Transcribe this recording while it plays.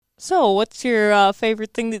So, what's your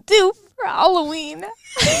favorite thing to do for Halloween?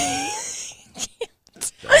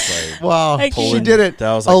 Wow, I she can't. did it.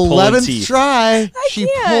 That was like pulling 11th teeth. try. She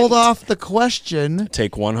can't. pulled off the question.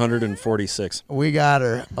 Take 146. We got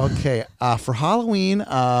her. Okay. For Halloween,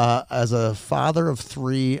 as a father of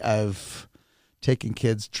 3, I've taken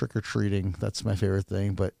kids trick-or-treating. That's my favorite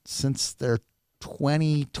thing. But since they're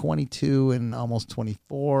 20, 22, and almost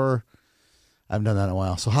 24, I haven't done that in a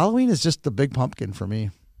while. So Halloween is just the big pumpkin for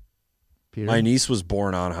me. Peter? My niece was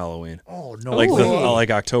born on Halloween. Oh, no. Like way. like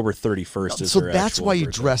October 31st is So her that's actual why you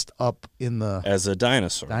birthday. dressed up in the As a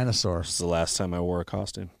dinosaur. dinosaur. This is the last time I wore a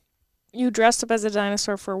costume. You dressed up as a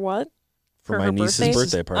dinosaur for what? For my her niece's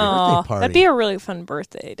birthday? birthday party. Oh, party. that'd be a really fun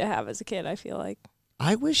birthday to have as a kid, I feel like.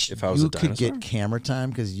 I wish If I was you a could dinosaur? get camera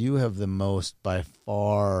time because you have the most, by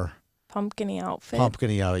far, Pumpkin-y outfit.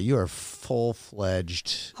 pumpkin-y out. You are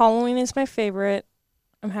full-fledged. Halloween is my favorite.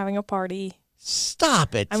 I'm having a party.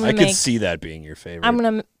 Stop it. I'm I gonna could make- see that being your favorite.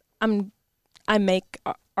 I make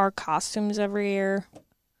our costumes every year.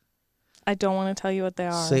 I don't want to tell you what they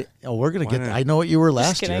are. We're going to Why get. not? I know what you were Just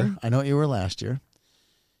last year. kidding. I know what you were last year.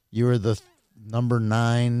 You were the number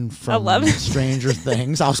 9 from 11. Stranger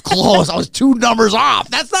Things. I was close. I was 2 numbers off.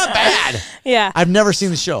 That's not bad. Yeah. I've never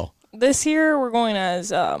seen the show. This year we're going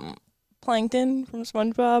as Plankton from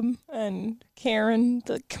SpongeBob and Karen,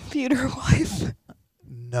 the computer wife.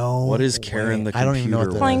 No. What is Karen way. the I don't even know what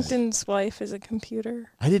computer that wife? is. Plankton's wife is a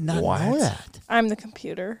computer. I did not What? know that. I'm the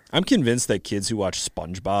computer. I'm convinced that kids who watch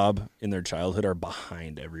SpongeBob in their childhood are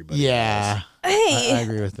behind everybody Yeah. else. Hey, I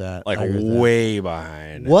agree with that. Like I agree with that. way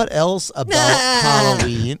behind. What else about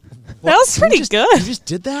Halloween? that was pretty good. You just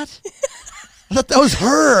did that? I thought that was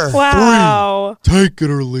her. Wow. Take it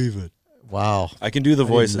or leave it. Wow. I can do the I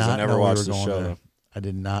did voices. I not never know we watched were the going show. there. though. I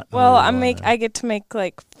did not know Well, we were going there. I get to make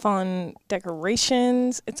like fun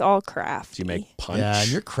decorations. It's all crafty. Do you make punch? Yeah, and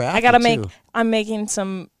you're crafty I gotta make. too. I'm making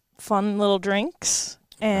some fun little drinks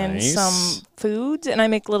and Nice. some foods, and I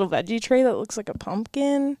make a little veggie tray that looks like a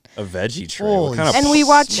pumpkin. A veggie tray. Holy What kind of And we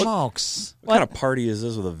watch- smokes. what kind of party is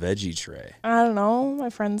this with a veggie tray? I don't know. My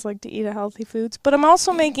friends like to eat healthy foods, but I'm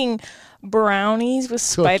also making brownies with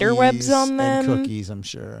spider webs Cookies on them, and cookies, I'm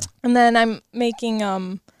sure. and then I'm making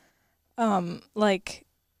like,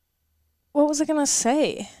 what was I gonna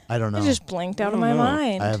say? I don't know. It just blinked out of I my don't know.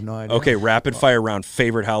 mind. I have no idea. Okay, rapid fire round.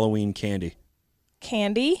 Favorite Halloween candy?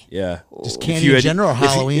 Candy. Yeah. Just Ooh. candy If you in had- general or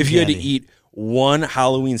Halloween If you had to candy? eat one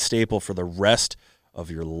Halloween staple for the rest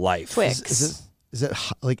of your life. Twix. Is it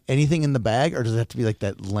like anything in the bag, or does it have to be like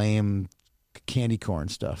that lame candy corn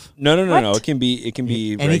stuff? No. What? It can be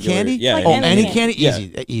Any regular- candy? Yeah. Like Oh, any any candy.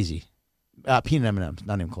 candy? Yeah. Easy. Peanut M&Ms,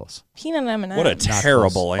 not even close. Peanut M&Ms. What a Not terrible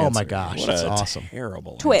close. answer. Oh my gosh, What that's a awesome.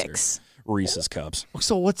 Terrible Twix. answer. Reese's Cups.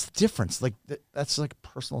 So what's the difference? Like that's like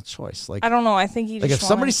personal choice. Like I don't know. I think you like just if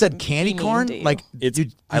somebody wanted said to candy be mean corn, to you. like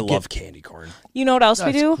I love candy corn. You know what else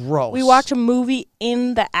we That's do? gross. We watch a movie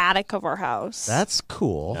in the attic of our house. That's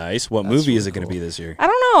cool. Nice. What That's movie is really it going to cool. be this year? I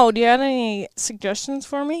don't know. Do you have any suggestions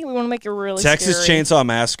for me? We want to make it really Texas scary. Chainsaw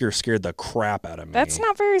Massacre scared the crap out of me. That's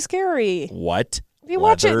not very scary. What? If you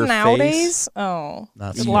watch it Leatherface? nowadays, oh,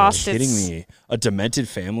 Not it scary. lost Are you its. kidding me? A demented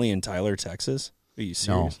family in Tyler, Texas? Are you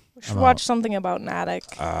serious? We should watch something about an attic.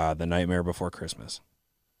 The Nightmare Before Christmas.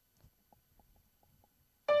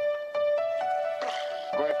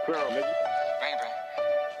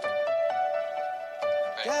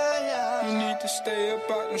 You need to stay up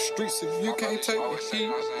out the streets if you can't take the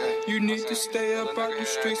heat. You need to stay up out the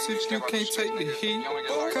streets if you can't take the heat.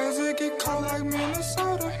 Cause it get cold like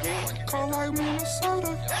Minnesota. Cold like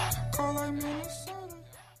Minnesota. Cold like Minnesota.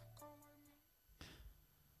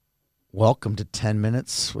 Welcome to 10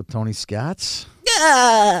 Minutes with Tony Scott.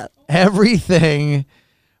 Yeah! Everything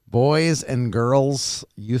boys and girls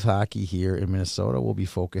youth hockey here in Minnesota. Will be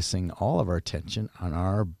focusing all of our attention on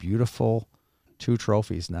our beautiful 2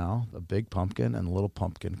 trophies now, the Big Pumpkin and the Little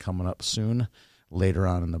Pumpkin, coming up soon later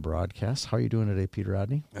on in the broadcast. How are you doing today, Peter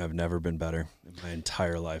Rodney? I've never been better in my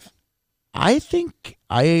entire life. I think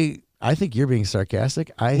you're being sarcastic.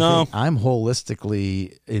 I No. think I'm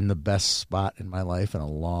holistically in the best spot in my life in a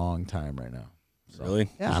long time right now. So, Really?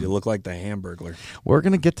 'Cause yeah. You look like the Hamburglar. We're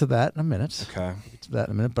going to get to that in a minute. Okay. But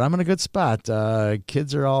I'm in a good spot. My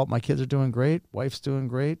kids are doing great. Wife's doing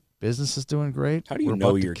great. Business is doing great. How do you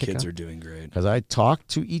know your kids are doing great? Because I talked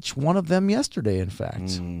to each one of them yesterday, in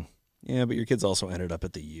fact. Yeah, but your kids also ended up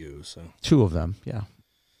at the U, so. 2 of them, yeah.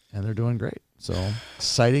 And they're doing great. So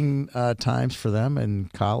exciting times for them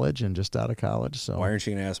in college and just out of college. So Why aren't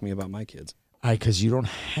you going to ask me about my kids? Because you don't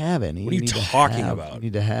have any. What are you need to talking have- about? You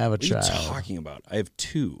need to have a What are you child. talking about? I have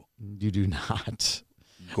 2. You do not.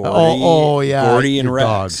 Gordy, yeah, Gordy and your Rex.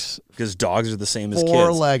 dogs. Because dogs are the same as kids.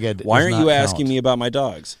 Four-legged. Why aren't you asking me about my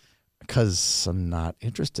dogs? Because I'm not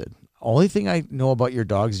interested. Only thing I know about your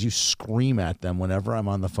dogs is you scream at them whenever I'm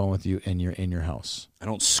on the phone with you and you're in your house. I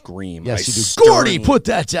don't scream. Yes, you do. Sternly. Gordy, put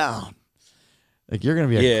that down. Like, you're going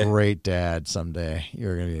to be a great dad someday.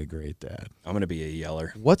 You're going to be a great dad. I'm going to be a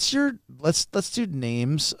yeller. What's your let's do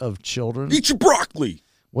names of children. Eat your broccoli.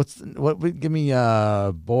 Give me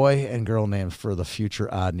boy and girl names for the future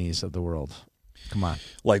Odnies of the world. Come on.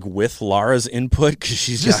 Like with Lara's input, because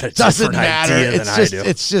she's got a doesn't different matter. idea than I do.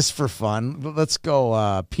 It's just for fun. Let's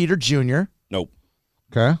go Peter Jr. Nope.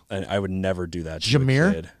 Okay. And I would never do that to Jameer?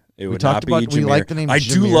 a kid. It would talked not be about- Jameer. we like the name I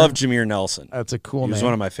do Jameer. love Jameer Nelson. That's a cool He name. was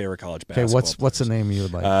one of my favorite college basketball Okay, what's the name you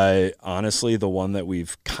would like? Honestly, the one that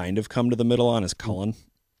we've kind of come to the middle on is Cullen.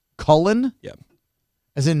 Cullen? Yeah.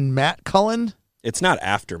 As in Matt Cullen? It's not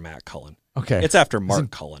after Matt Cullen. Okay. It's after Mark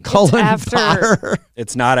Cullen. Cullen after- Potter.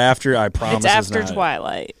 It's not after, I promise. It's after not.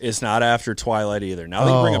 Twilight. It's not after Twilight either. Now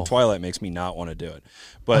that you bring up Twilight makes me not want to do it.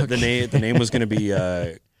 But the name was going to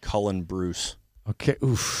be Cullen Bruce. Okay.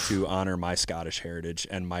 Oof. To honor my Scottish heritage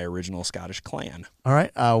and my original Scottish clan. All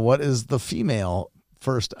right. What is the female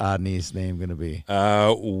first Odnie's name going to be?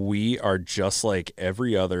 We are just like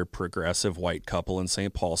every other progressive white couple in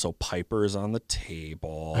St. Paul, so Piper is on the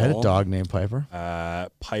table. I had a dog named Piper.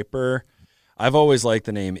 Piper. I've always liked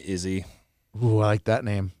the name Izzy. Ooh, I like that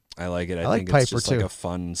name. I like it. I like think Piper it's just too. like a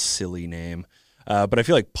fun, silly name. But I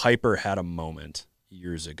feel like Piper had a moment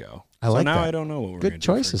years ago. I like now that. I don't know what we're Good going to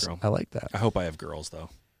do choices. for a girl. I like that. I hope I have girls, though.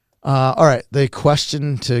 All right. The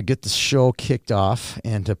question to get the show kicked off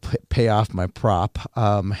and to pay off my prop.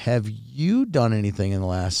 Have you done anything in the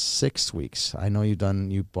last 6 weeks? I know you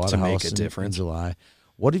bought To a make house a in difference. July.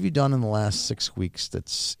 What have you done in the last 6 weeks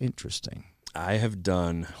that's interesting? I have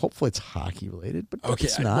done. Hopefully it's hockey related, but Okay,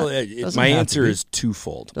 it's not. my answer is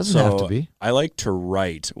twofold. Doesn't have to be. I like to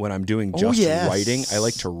write when I'm doing just yes. writing. I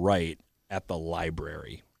like to write at the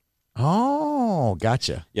library. Oh,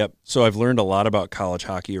 gotcha. Yep. So I've learned a lot about college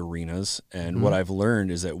hockey arenas, and Mm-hmm. what I've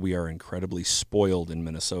learned is that we are incredibly spoiled in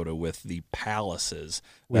Minnesota with the palaces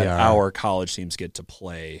that our college teams get to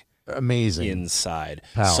play. Amazing. Inside.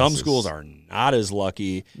 Palaces. Some schools are not as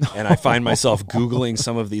lucky, and I find myself Googling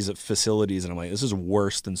some of these facilities, and I'm like, this is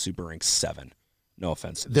worse than Super Rink 7. No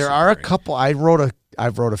offense. There are a couple. I've wrote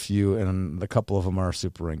a few, and a couple of them are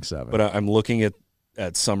Super Rink 7. But I'm looking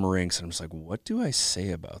at some rinks, and I'm just like, what do I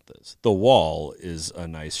say about this? The wall is a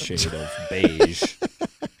nice shade of beige.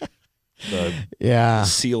 The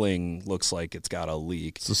ceiling looks like it's got a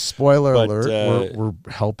leak. So spoiler alert, we're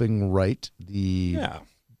helping write the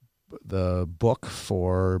book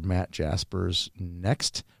for Matt Jasper's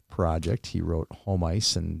next project. He wrote Home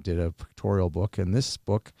Ice and did a pictorial book, and this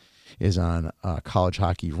book is on college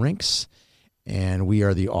hockey rinks, and we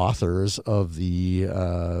are the authors of the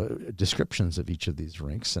descriptions of each of these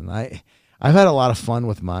rinks. And I've had a lot of fun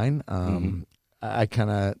with mine. I kind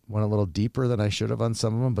of went a little deeper than I should have on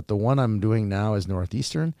some of them, but the one I'm doing now is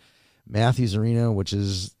Northeastern. Matthews Arena, which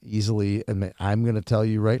is easily, and I'm going to tell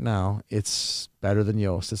you right now, it's better than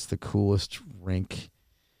Yost. It's the coolest rink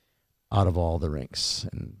out of all the rinks.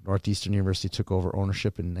 And Northeastern University took over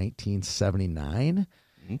ownership in 1979,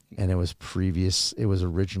 and it was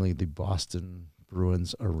originally the Boston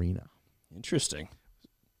Bruins Arena. Interesting.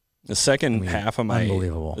 The second half of my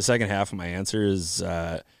unbelievable. The second half of my answer is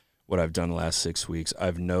what I've done the last 6 weeks.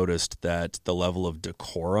 I've noticed that the level of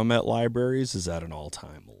decorum at libraries is at an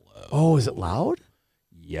all-time low. Oh, is it loud?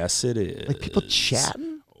 Yes, it is. Like people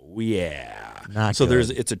chatting? Oh, yeah. Not so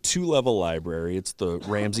good. it's a 2-level library. It's the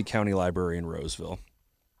Ramsey County Library in Roseville,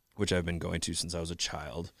 which I've been going to since I was a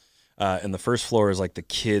child. And the first floor is like the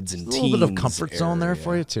kids and teens. A little bit of comfort zone there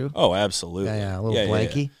for you too. Oh, absolutely. Yeah, a little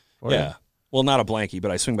blankie. Yeah. Well, not a blankie,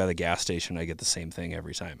 but I swing by the gas station. I get the same thing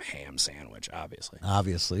every time. Ham sandwich, obviously.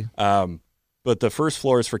 But the first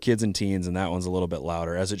floor is for kids and teens, and that one's a little bit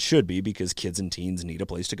louder, as it should be, because kids and teens need a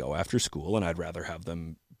place to go after school, and I'd rather have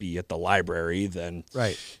them be at the library than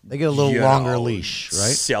right. They get a little longer leash,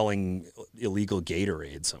 right? Selling illegal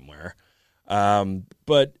Gatorade somewhere.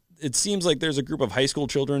 But it seems like there's a group of high school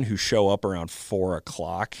children who show up around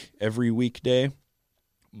 4:00 every weekday,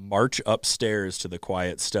 march upstairs to the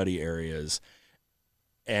quiet study areas,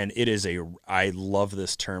 and it is I love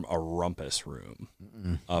this term, a rumpus room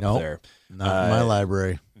up there. Not in my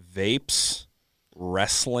library. Vapes,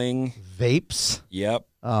 wrestling. Vapes? Yep.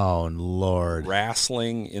 Oh, Lord.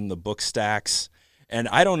 Wrestling in the book stacks. And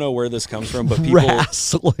I don't know where this comes from, but people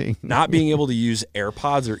wrestling. not being able to use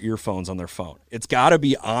AirPods or earphones on their phone. It's got to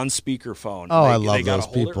be on speakerphone. Oh, I love they gotta those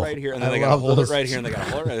hold people. It right here, and then they got to hold it right here, and they got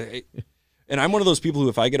to hold it. And I'm one of those people who,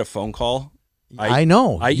 if I get a phone call I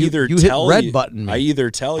know. I You either hit tell red you, button me. I either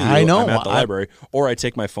tell you I know. I'm at the library, or I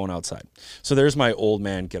take my phone outside. So there's my old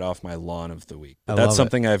man get off my lawn of the week. But that's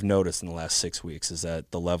something I've noticed in the last 6 weeks is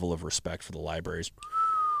that the level of respect for the libraries.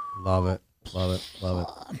 Love it.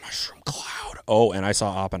 Mushroom cloud. Oh, and I saw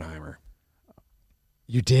Oppenheimer.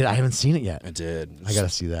 You did? I haven't seen it yet. I did. I got to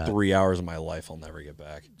see that. 3 hours of my life I'll never get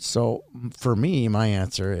back. So for me, my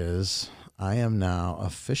answer is I am now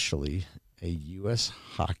officially a U.S.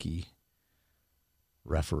 hockey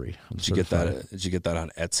referee. Did you get that on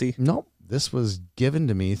Etsy? Nope. This was given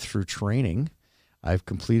to me through training. I've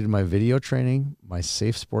completed my video training, my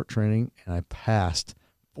safe sport training, and I passed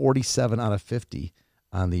 47 out of 50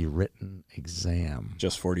 on the written exam.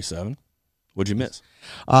 Just 47? What'd you miss?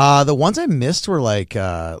 The ones I missed were like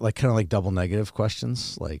kind of like double negative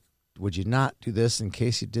questions, like would you not do this in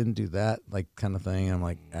case you didn't do that, like kind of thing. And I'm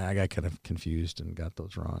like, I got kind of confused and got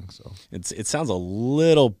those wrong. So it sounds a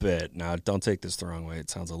little bit, now don't take this the wrong way, it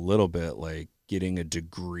sounds a little bit like getting a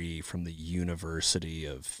degree from the University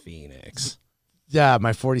of Phoenix. Yeah,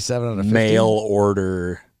 my 47 out of 50. Mail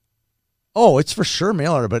order. Oh, it's for sure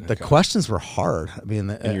mail order, but Okay. the questions were hard. I mean,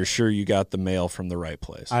 And you're sure you got the mail from the right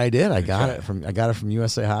place? I did. I got Okay. it from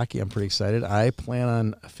USA Hockey. I'm pretty excited. I plan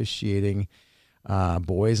on officiating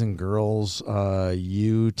boys and girls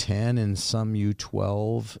U10 and some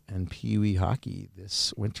U12 and Pee Wee hockey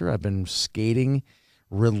this winter. I've been skating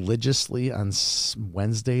religiously on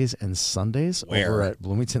Wednesdays and Sundays over at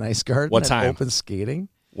Bloomington Ice Garden. What at time? Open skating.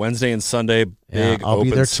 Wednesday and Sunday, big I'll be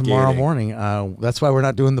open there tomorrow skating. morning. That's why we're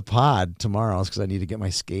not doing the pod tomorrow, is because I need to get my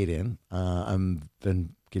skate in. I've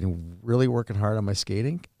been really working hard on my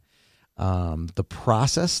skating. The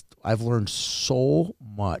process, I've learned so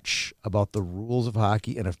much about the rules of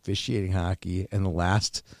hockey and officiating hockey in the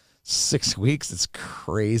last 6 weeks. It's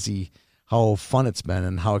crazy how fun it's been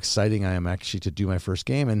and how exciting I am actually to do my first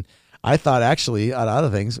game. And I thought actually, out of other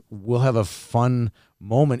things, we'll have a fun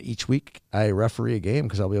moment each week I referee a game,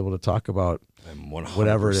 because I'll be able to talk about I'm 100%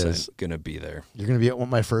 whatever it is. going to be there. You're going to be at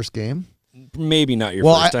my first game? Maybe not your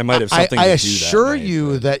first. I might have something I to assure do that night,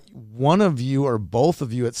 you but- that one of you or both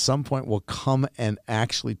of you at some point will come and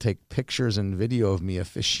actually take pictures and video of me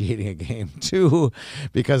officiating a game too,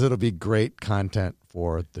 because it'll be great content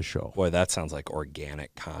for the show. Boy, that sounds like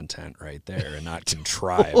organic content right there and not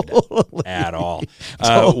contrived at all.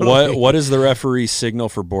 Totally. What is the referee signal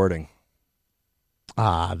for boarding?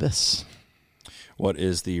 This. What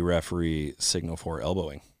is the referee signal for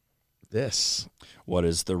elbowing? This. What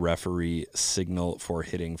is the referee signal for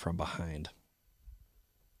hitting from behind?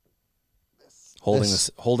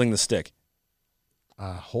 Holding the stick.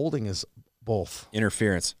 Holding is both.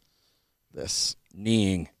 Interference. This.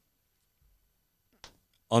 Kneeing.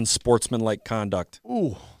 Unsportsmanlike conduct.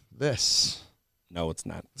 Ooh, this. No, it's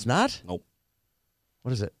not. It's not? Nope.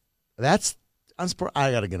 What is it? That's unsport.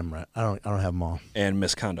 I got to get them right. I don't have them all. And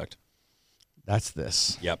misconduct. That's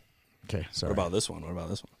this. Yep. Okay, sorry. What about this one?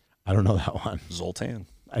 I don't know that one. Zoltan.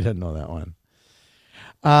 I didn't know that one.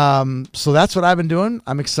 So that's what I've been doing.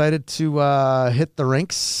 I'm excited to hit the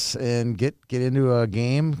rinks and get into a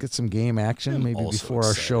game, get some game action, I'm maybe also before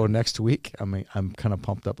our excited. show next week. I'm kind of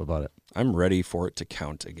pumped up about it. I'm ready for it to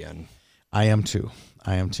count again. I am too.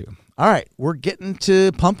 All right, we're getting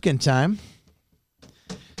to pumpkin time.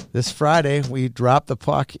 This Friday, we drop the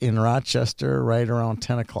puck in Rochester right around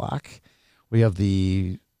 10 o'clock. We have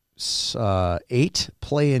the 8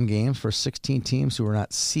 play-in games for 16 teams who are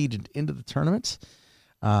not seeded into the tournament.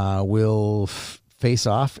 We'll face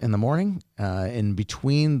off in the morning. In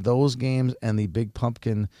between those games and the Big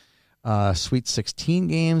Pumpkin Sweet 16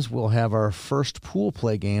 games, we'll have our first pool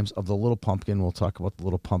play games of the Little Pumpkin. We'll talk about the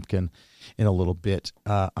Little Pumpkin in a little bit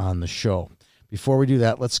on the show. Before we do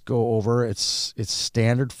that, let's go over. It's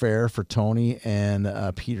standard fare for Tony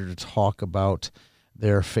and Peter to talk about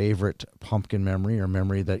their favorite pumpkin memory, or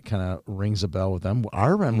memory that kind of rings a bell with them.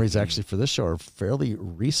 Our memories actually for this show are fairly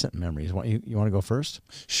recent memories. You want to go first?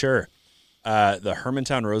 Sure. The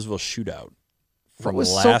Hermantown Roseville shootout from What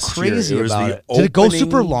was last so crazy year. It was about the it? Did it go opening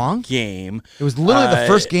super long? Game. It was literally the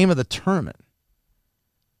first game of the tournament.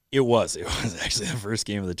 It was actually the first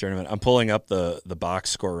game of the tournament. I'm pulling up the box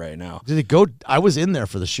score right now. Did it go? I was in there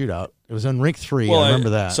for the shootout. It was in rink 3. Well, I remember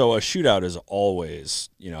that. So a shootout is always,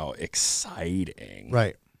 exciting.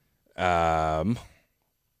 Right. Um,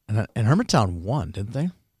 And Hermantown won, didn't they?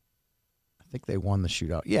 I think they won the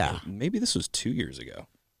shootout. Yeah. maybe this was 2 years ago,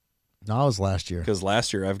 No, it was last year. because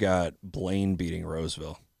last year I've got Blaine beating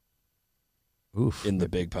Roseville Oof. in the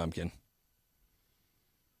Big Pumpkin.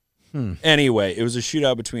 Hmm. Anyway, it was a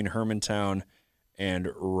shootout between Hermantown and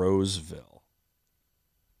Roseville.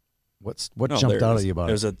 What No, jumped there out it at is. you about It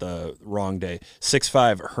it? was at the wrong day.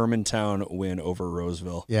 6-5 Hermantown win over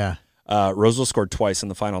Roseville. Yeah. Roseville scored twice in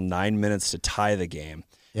the final 9 minutes to tie the game.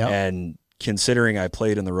 Yep. And considering I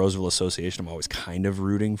played in the Roseville Association, I'm always kind of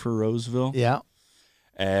rooting for Roseville. Yeah.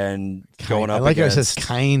 And going up I like against... how it says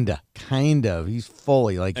kind of. He's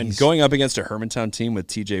fully like And he's going up against a Hermantown team with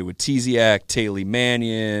TJ Watiziak, Taylor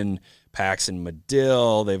Mannion, Paxton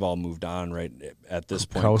Medill, they've all moved on right at this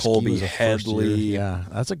point. Kowski Colby was a first year. Headley. Yeah,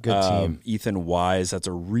 that's a good team. Ethan Wise, that's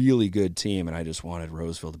a really good team, and I just wanted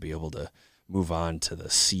Roseville to be able to move on to the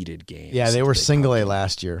seeded games. Yeah, they were Big single A Pumpkin,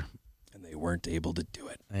 last year. and they weren't able to do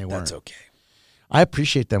it. They That's weren't. okay. I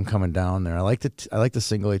appreciate them coming down there. I like the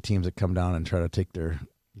single A teams that come down and try to take their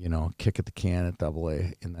kick at the can at Double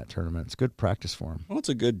A in that tournament. It's good practice for them. Well, it's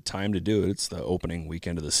a good time to do it. It's the opening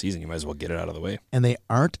weekend of the season. You might as well get it out of the way. And they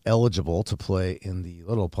aren't eligible to play in the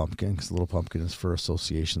Little Pumpkin because the Little Pumpkin is for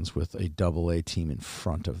associations with a Double A team in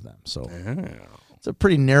front of them. So it's a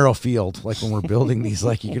pretty narrow field. Like when we're building these,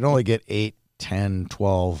 like you can only get 8, 10,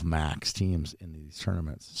 12 max teams in these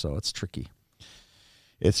tournaments. So it's tricky.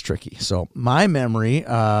 It's tricky. So my memory,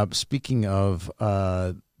 speaking of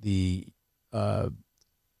the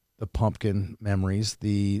Pumpkin memories,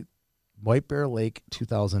 the White Bear Lake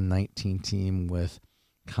 2019 team with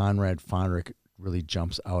Conrad Fondrick really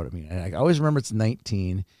jumps out at me. And I always remember it's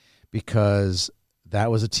 19 because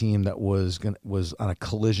that was a team that was on a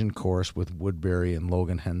collision course with Woodbury and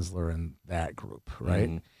Logan Hensler and that group, right?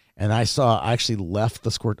 Mm-hmm. And I actually left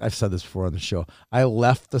the Squirt. I've said this before on the show. I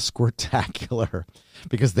left the Squirtacular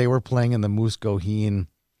because they were playing in the Moose Goheen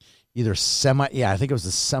either I think it was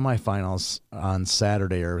the semifinals on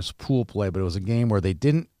Saturday, or it was pool play, but it was a game where they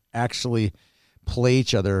didn't actually play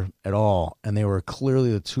each other at all, and they were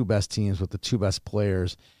clearly the two best teams with the two best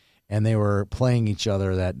players, and they were playing each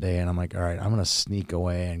other that day, and I'm like, all right, I'm going to sneak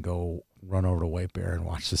away and go run over to White Bear and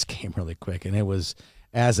watch this game really quick, and it was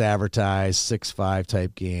as advertised, 6-5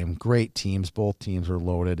 type game, great teams, both teams were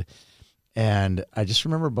loaded, and I just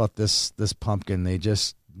remember about this Pumpkin, they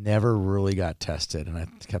just never really got tested, and I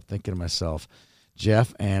kept thinking to myself,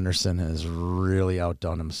 Jeff Anderson has really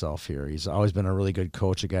outdone himself here. He's always been a really good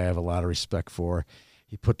coach, a guy I have a lot of respect for.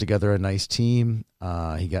 He put together a nice team.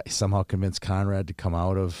 He somehow convinced Conrad to come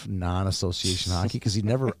out of non-association hockey because he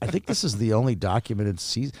never. I think this is the only documented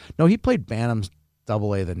season. No, he played Bantam's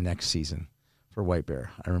Double A the next season for White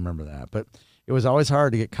Bear. I remember that, but it was always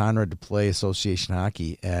hard to get Conrad to play association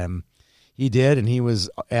hockey, and he did, and he was,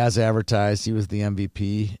 as advertised, he was the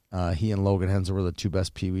MVP. He and Logan Hensler were the two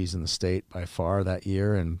best Pee-wees in the state by far that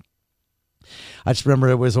year. And I just remember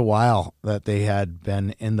it was a while that they had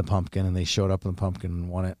been in the Pumpkin, and they showed up in the Pumpkin and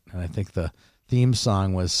won it. And I think the theme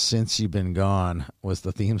song was "Since You've Been Gone" was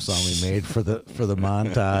the theme song we made for the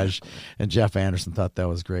montage. And Jeff Anderson thought that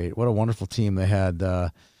was great. What a wonderful team they had.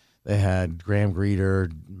 They had Graham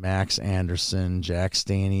Greeter, Max Anderson, Jack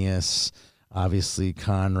Stanius, obviously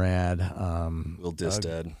Conrad, Will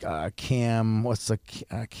Distad, Cam. What's the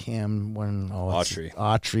Cam? Autry.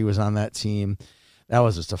 Autry was on that team. That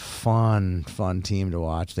was just a fun team to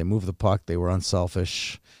watch. They moved the puck. They were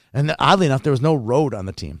unselfish, and oddly enough, there was no road on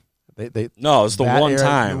the team. No, it was the one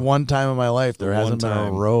time. One time in my life, there hasn't been a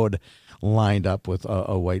time. road lined up with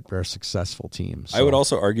a White Bear successful team. So. I would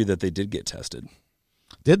also argue that they did get tested.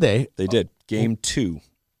 Did they? They did. Game 2.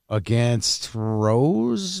 Against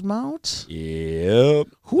Rosemount? Yep.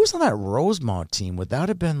 Who was on that Rosemount team? Would that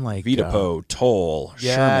have been like Vitapo, Toll,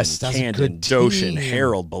 yes, Sherman, that's a Candon, good Doshin, team.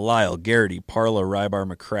 Harold, Belial, Garrity, Parla, Rybar,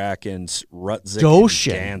 McCracken, Rutzik,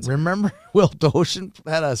 Doshin? and Danzig. Remember Will Doshin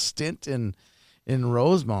had a stint in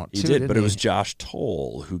Rosemount He too, did, didn't but it he? was Josh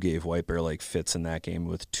Toll who gave White Bear Lake fits in that game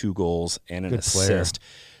with 2 goals and an Good player. assist.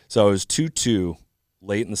 So it was 2-2.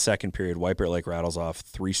 Late in the second period, White Bear Lake rattles off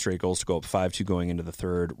 3 straight goals to go up 5-2 going into the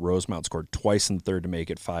third. Rosemount scored twice in the third to make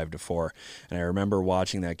it 5-4. And I remember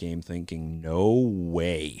watching that game thinking, no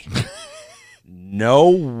way. No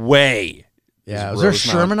way. Yeah, was there a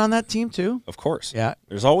Sherman on that team too? Of course. Yeah.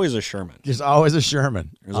 There's always a Sherman. There's always a Sherman.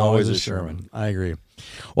 There's always a Sherman. I agree.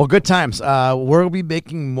 Well, good times. We'll be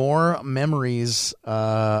making more memories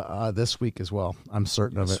this week as well. I'm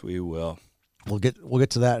certain of Yes, it. we will. We'll get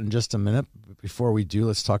to that in just a minute. But before we do,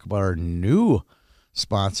 let's talk about our new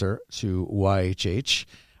sponsor to YHH,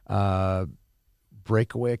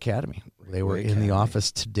 Breakaway Academy. They were in the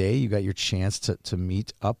office today. You got your chance to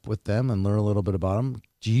meet up with them and learn a little bit about them.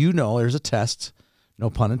 Do you know, there's a test,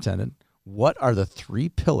 no pun intended, what are the 3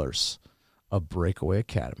 pillars of Breakaway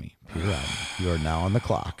Academy? Peter Allen, you are now on the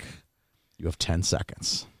clock. You have 10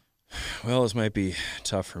 seconds. Well, this might be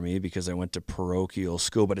tough for me because I went to parochial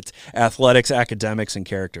school, but it's athletics, academics, and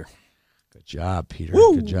character. Good job, Peter.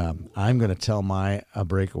 Woo! Good job. I'm going to tell my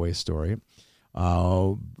breakaway story.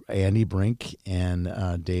 Andy Brink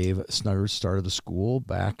and Dave Snugger started the school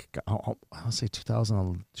back, I'll say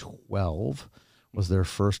 2012 was their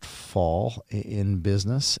first fall in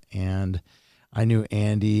business. And I knew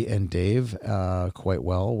Andy and Dave quite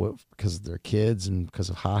well because of their kids and because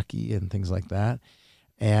of hockey and things like that.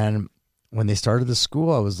 And when they started the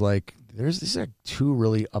school, I was like, these are two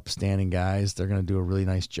really upstanding guys. They're going to do a really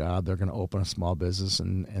nice job. They're going to open a small business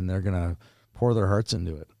and they're going to pour their hearts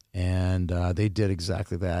into it. And they did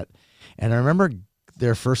exactly that. And I remember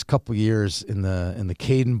their first couple years in the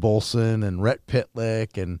Caden Bolson and Rhett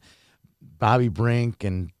Pitlick and Bobby Brink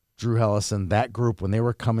and Drew Hellison, that group, when they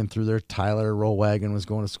were coming through there, Tyler Rollwagon was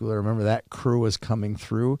going to school. I remember that crew was coming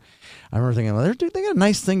through. I remember thinking, well, they got a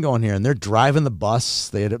nice thing going here. And they're driving the bus.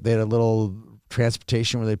 They had a little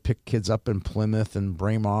transportation where they pick kids up in Plymouth and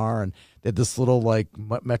Braemar. And they had this little like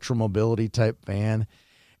Metro Mobility type van.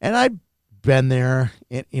 And I'd been there,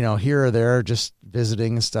 here or there, just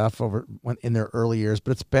visiting and stuff in their early years.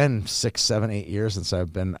 But it's been 6, 7, 8 years since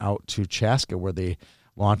I've been out to Chaska where they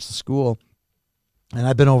launched the school. And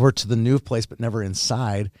I've been over to the new place, but never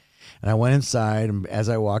inside. And I went inside, and as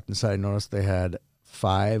I walked inside, I noticed they had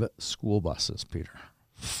 5 school buses, Peter.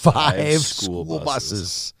 5 school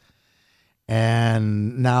buses.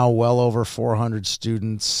 And now well over 400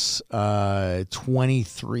 students,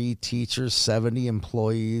 23 teachers, 70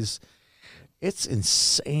 employees. It's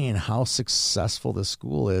insane how successful this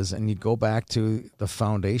school is. And you go back to the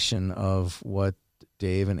foundation of what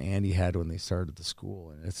Dave and Andy had when they started the school,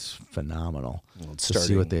 and it's phenomenal to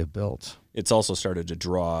see what they've built. It's also started to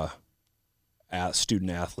draw student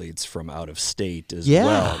athletes from out of state as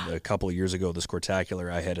well. A couple of years ago, this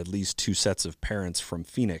Cortacular, I had at least 2 sets of parents from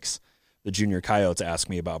Phoenix. The Junior Coyotes asked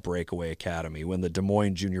me about Breakaway Academy. When the Des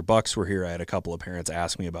Moines Junior Bucks were here, I had a couple of parents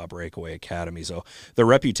ask me about Breakaway Academy. So the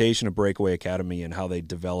reputation of Breakaway Academy and how they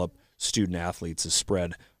develop student athletes is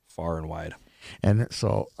spread far and wide. And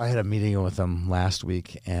so I had a meeting with them last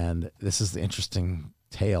week, and this is the interesting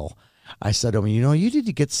tale. I said to him, you need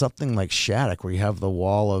to get something like Shattuck where you have the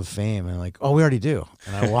Wall of Fame. And like, oh, we already do.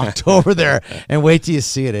 And I walked over there, and wait till you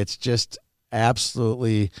see it. It's just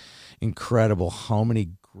absolutely incredible how many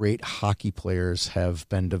great hockey players have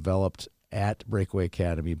been developed at Breakaway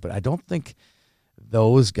Academy. But I don't think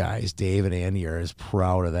those guys, Dave and Andy, are as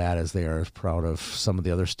proud of that as they are as proud of some of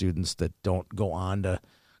the other students that don't go on to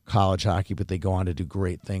college hockey, but they go on to do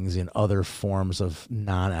great things in other forms of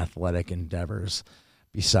non-athletic endeavors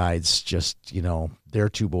besides just, their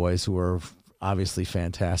 2 boys who are obviously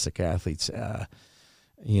fantastic athletes,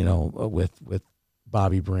 with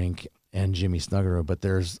Bobby Brink and Jimmy Snuggerud. But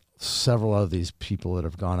there's several of these people that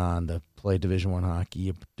have gone on to play Division I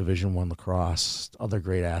hockey, Division I lacrosse, other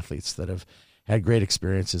great athletes that have had great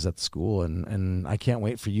experiences at the school. And I can't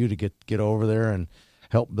wait for you to get over there and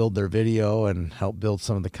help build their video and help build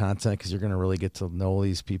some of the content, because you're going to really get to know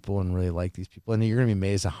these people and really like these people. And you're going to be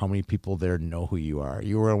amazed at how many people there know who you are.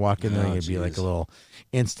 You were going to walk in there and you'd be like a little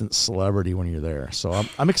instant celebrity when you're there. So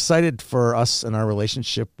I'm excited for us and our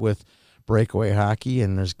relationship with Breakaway Hockey,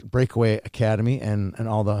 and there's Breakaway Academy and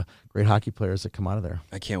all the great hockey players that come out of there.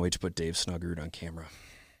 I can't wait to put Dave Snuggerud on camera.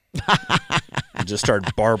 And just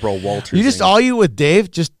start Barbara Walters. All you with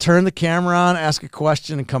Dave, just turn the camera on, ask a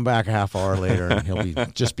question, and come back a half hour later, and he'll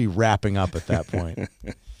just be wrapping up at that point.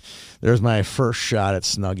 There's my first shot at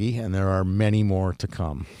Snuggie, and there are many more to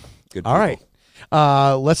come. Good. All right.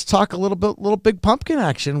 Let's talk a little Big Pumpkin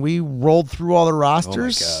action. We rolled through all the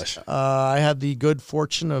rosters. Oh my gosh. I had the good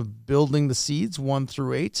fortune of building the seeds 1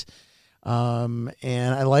 through 8. And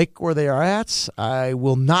I like where they are at. I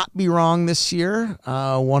will not be wrong this year.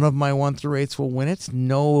 One of my 1 through 8s will win it.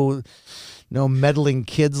 No meddling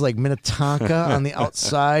kids like Minnetonka on the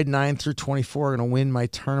outside. 9 through 24 are going to win my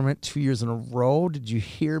tournament 2 years in a row. Did you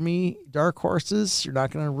hear me, Dark Horses? You're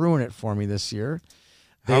not going to ruin it for me this year.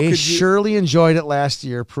 They surely enjoyed it last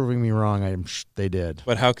year, proving me wrong. They did.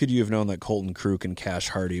 But how could you have known that Colton Kruk and Cash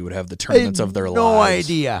Hardy would have the tournaments of their lives?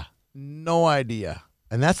 No idea.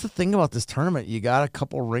 And that's the thing about this tournament. You got a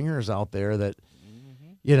couple ringers out there that,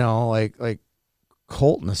 like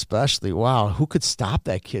Colton especially. Wow, who could stop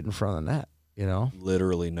that kid in front of the net?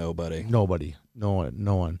 Literally nobody. No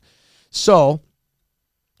one. So,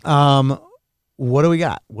 what do we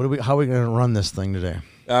got? How are we going to run this thing today?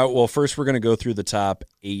 Well, first we're going to go through the top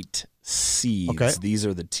 8 seeds. Okay. These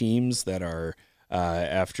are the teams that are,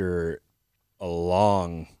 after a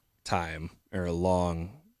long time or a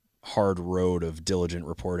long hard road of diligent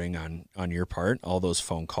reporting on your part, all those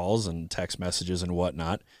phone calls and text messages and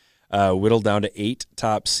whatnot, Whittled down to 8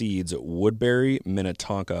 top seeds: Woodbury,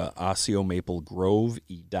 Minnetonka, Osseo Maple Grove,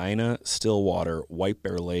 Edina, Stillwater, White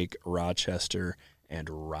Bear Lake, Rochester, and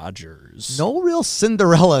Rogers. No real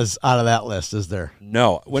Cinderellas out of that list, is there?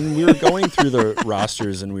 No. When we were going through the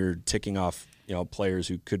rosters and we were ticking off, players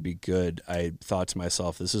who could be good, I thought to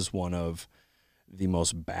myself, this is one of the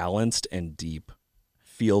most balanced and deep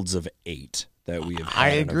fields of 8 that we have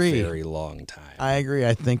had in a very long time. I agree.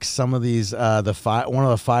 I think some of these, one of the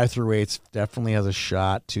 5 through 8s definitely has a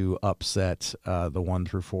shot to upset the 1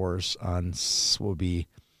 through 4s on will be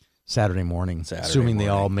Saturday morning, assuming they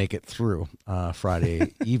all make it through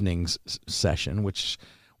Friday evening's session, which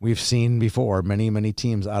we've seen before. Many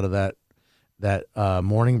teams out of that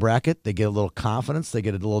morning bracket, they get a little confidence, they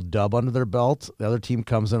get a little dub under their belt. The other team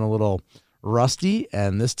comes in a little rusty,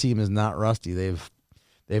 and this team is not rusty.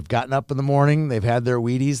 They've gotten up in the morning. They've had their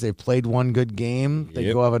Wheaties. They've played one good game.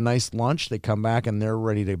 They go have a nice lunch. They come back, and they're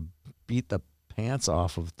ready to beat the pants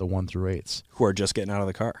off of the 1 through 8s. Who are just getting out of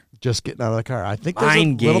the car. I think there's a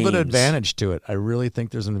little bit of advantage to it. I really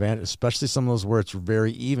think there's an advantage, especially some of those where it's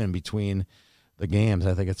very even between the games.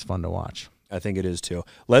 I think it's fun to watch. I think it is, too.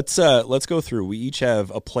 Let's go through. We each have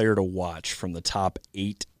a player to watch from the top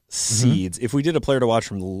 8 seeds. If we did a player to watch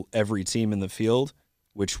from every team in the field,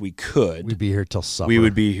 which we could. We'd be here till summer. We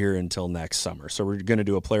would be here until next summer. So we're going to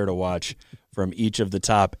do a player to watch from each of the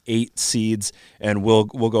top 8 seeds, and we'll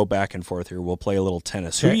go back and forth here. We'll play a little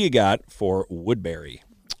tennis. Okay. Who do you got for Woodbury?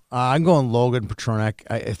 I'm going Logan Petronak.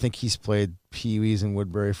 I think he's played Pee-wees in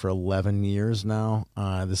Woodbury for 11 years now.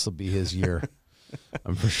 This will be his year.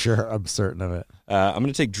 I'm certain of it. I'm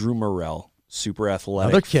going to take Drew Morrell. Super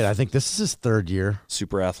athletic. Another kid. I think this is his 3rd year.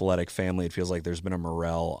 Super athletic family. It feels like there's been a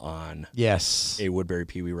Morrell on a Woodbury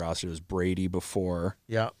Pee-wee roster. There's Brady before.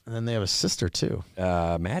 Yeah, and then they have a sister, too.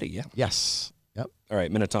 Maddie, yeah. Yes. Yep. All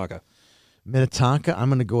right, Minnetonka. I'm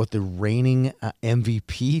going to go with the reigning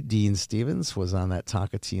MVP. Dean Stevens was on that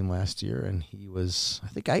Tonka team last year, and I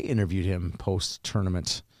think I interviewed him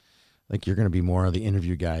post-tournament. I think you're going to be more of the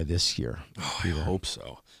interview guy this year. Oh, I hope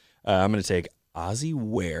so. I'm going to take Ozzy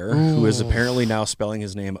Ware, who is apparently now spelling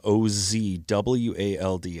his name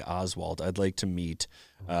Ozwald, Oswald. I'd like to meet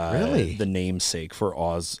the namesake for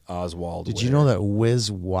Oswald. Did you know that Wiz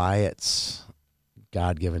Wyatt's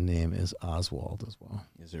God-given name is Oswald as well?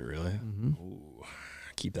 Is it really? Mm-hmm. Ooh,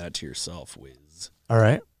 keep that to yourself, Wiz. All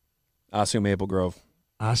right. Osseo Maple Grove.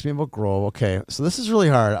 Okay, so this is really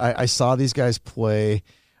hard. I saw these guys play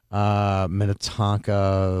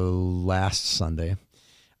Minnetonka last Sunday.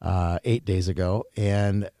 8 days ago,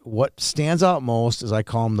 and what stands out most is I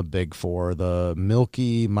call them the Big Four: the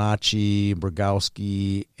Milky, Machi,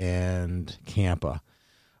 Brogowski, and Kampa.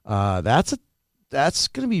 That's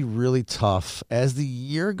going to be really tough as the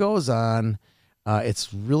year goes on.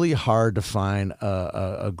 It's really hard to find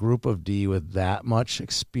a group of D with that much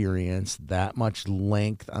experience, that much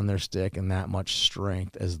length on their stick, and that much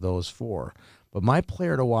strength as those 4. But my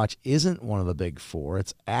player to watch isn't one of the Big Four.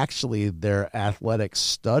 It's actually their athletic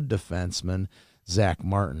stud defenseman, Zach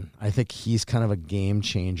Martin. I think he's kind of a game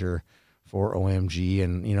changer for OMG.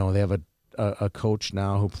 And, they have a coach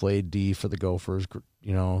now who played D for the Gophers,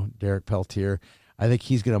 Derek Peltier. I think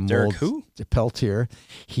he's going to mold... Derek who? Peltier.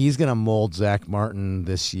 He's going to mold Zach Martin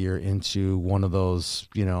this year into one of those,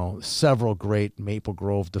 several great Maple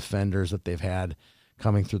Grove defenders that they've had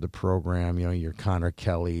coming through the program, your Connor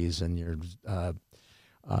Kellys and your,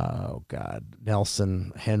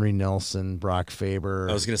 Henry Nelson, Brock Faber.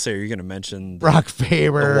 I was going to say, are you going to mention Brock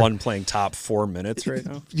Faber, the one playing top 4 minutes right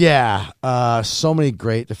now? Yeah. So many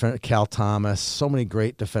great defenders, Cal Thomas, so many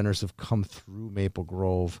great defenders have come through Maple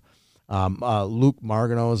Grove. Luke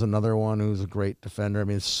Margano is another one who's a great defender. I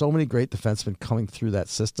mean, so many great defensemen coming through that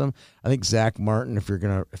system. I think Zach Martin, if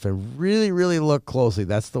I really, really look closely,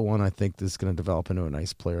 that's the one I think is going to develop into a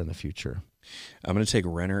nice player in the future. I'm going to take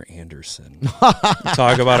Renner Anderson.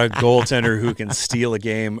 Talk about a goaltender who can steal a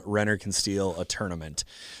game. Renner can steal a tournament.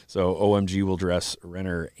 So OMG will dress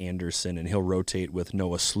Renner Anderson, and he'll rotate with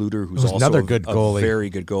Noah Sluter, who's also another good goalie. A very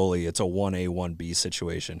good goalie. It's a 1A, 1B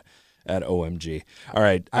situation at OMG. All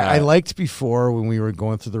right. I liked before when we were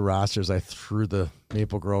going through the rosters, I threw the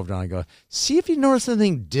Maple Grove down. I go, see if you notice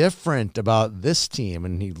anything different about this team.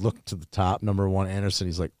 And he looked to the top, number 1, Anderson.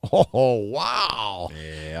 He's like, oh, wow.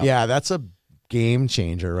 Yeah, that's a game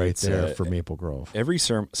changer there for Maple Grove. Every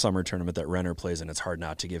summer tournament that Renner plays in, it's hard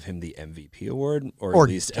not to give him the MVP award or at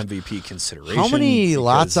least MVP consideration. How many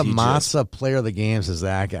lots of Masa player of the games is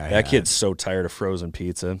that guy? That kid's so tired of frozen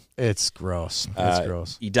pizza. It's gross. It's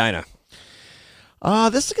gross. Edina.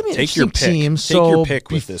 This is going to be an Take your interesting pick. team. Take So your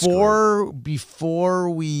pick with this group. before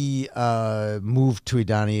we move to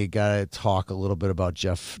Edina, you got to talk a little bit about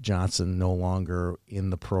Jeff Johnson no longer in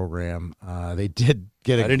the program. They did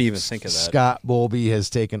get I didn't even think of that. Scott Bowlby has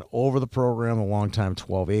taken over the program, a longtime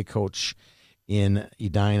 12A coach in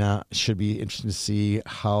Edina. Should be interesting to see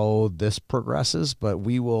how this progresses, but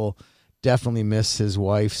we will definitely miss his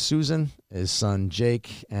wife, Susan, his son,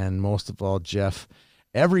 Jake, and most of all, Jeff.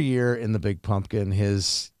 Every year in the Big Pumpkin,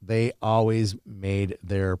 they always made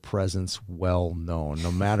their presence well known,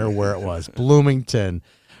 no matter where it was. Bloomington,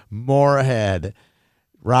 Moorhead,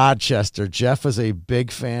 Rochester. Jeff is a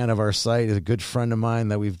big fan of our site. He's a good friend of mine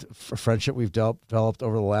that a friendship we've developed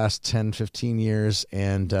over the last 10, 15 years,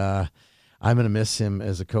 and I'm going to miss him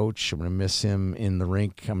as a coach. I'm going to miss him in the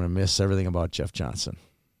rink. I'm going to miss everything about Jeff Johnson.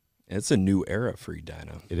 It's a new era for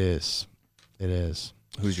Edina. It is.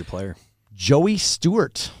 Who's your player? Joey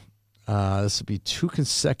Stewart. This will be 2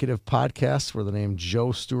 consecutive podcasts where the name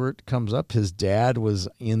Joe Stewart comes up. His dad was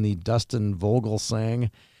in the Dustin Vogelsang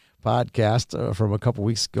podcast from a couple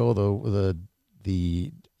weeks ago,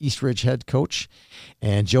 the East Ridge head coach.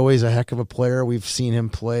 And Joey's a heck of a player. We've seen him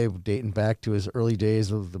play dating back to his early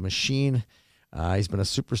days with the Machine. He's been a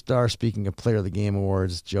superstar. Speaking of Player of the Game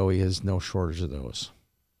awards, Joey has no shortage of those.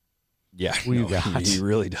 Yeah, Who you got? He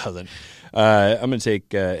really doesn't. I'm going to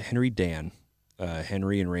take Henry Dan.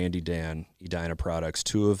 Henry and Randy Dan, Edina products,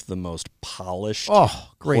 2 of the most polished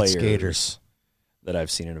great players skaters that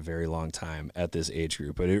I've seen in a very long time at this age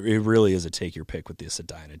group. But it really is a take your pick with this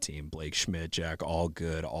Edina team. Blake Schmidt, Jack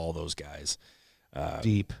Allgood, all those guys.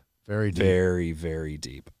 Deep. Very deep. Very, very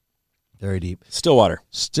deep. Very deep. Stillwater.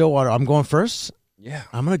 I'm going first. Yeah.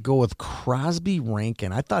 I'm going to go with Crosby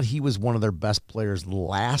Rankin. I thought he was one of their best players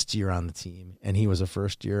last year on the team, and he was a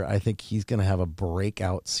first year. I think he's going to have a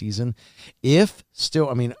breakout season. Obvious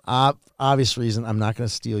reason, I'm not going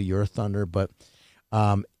to steal your thunder, but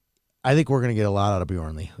I think we're going to get a lot out of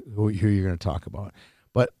Bjornley, who you're going to talk about.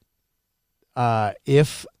 But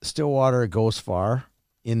if Stillwater goes far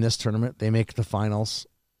in this tournament, they make the finals,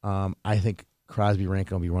 I think Crosby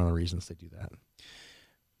Rankin will be one of the reasons they do that.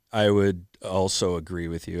 I would also agree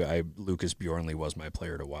with you. Lucas Bjornley was my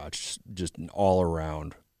player to watch, just an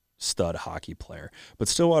all-around stud hockey player. But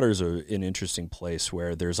Stillwater is an interesting place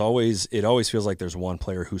where it always feels like there's one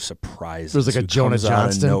player who surprises. There's like a Jonah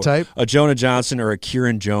Johnston type? A Jonah Johnston or a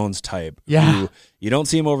Kieran Jones type. Yeah. Who you don't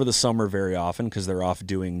see him over the summer very often because they're off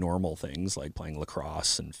doing normal things like playing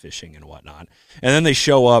lacrosse and fishing and whatnot. And then they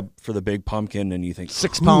show up for the Big Pumpkin and you think,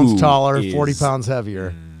 6 pounds taller, 40 pounds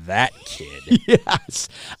heavier. That kid. Yes.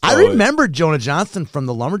 I remember Jonah Johnston from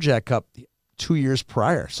the Lumberjack Cup 2 years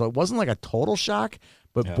prior. So it wasn't like a total shock.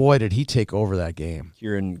 But boy, did he take over that game.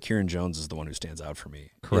 Kieran Jones is the one who stands out for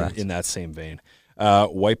me. Correct. In that same vein.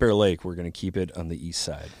 White Bear Lake, we're going to keep it on the east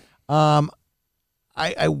side.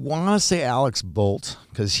 I want to say Alex Bolt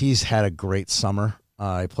because he's had a great summer.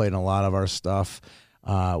 He played in a lot of our stuff.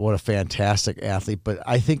 What a fantastic athlete. But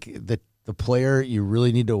I think that the player you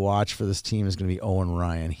really need to watch for this team is going to be Owen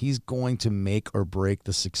Ryan. He's going to make or break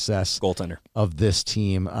the success goaltender of this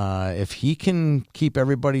team. If he can keep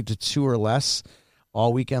everybody to 2 or less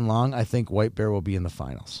all weekend long, I think White Bear will be in the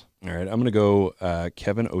finals. All right, I'm going to go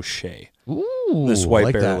Kevin O'Shea. Ooh, this White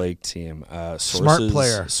like Bear that. Lake team. Smart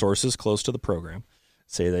player. Sources close to the program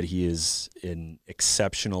say that he is an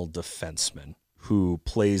exceptional defenseman who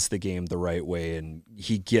plays the game the right way, and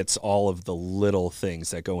he gets all of the little things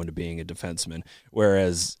that go into being a defenseman,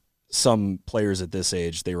 whereas some players at this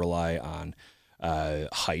age, they rely on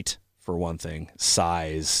height, for one thing,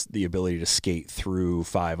 size, the ability to skate through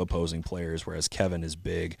 5 opposing players, whereas Kevin is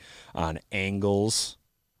big on angles.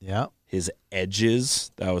 Yeah. His edges,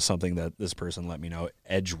 that was something that this person let me know.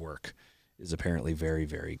 Edge work is apparently very,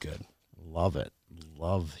 very good. Love it.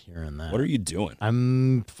 Love hearing that. What are you doing?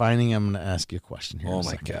 I'm going to ask you a question here. Oh,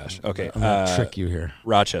 my gosh. Okay. I'm going to trick you here.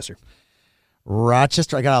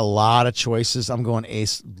 Rochester, I got a lot of choices. I'm going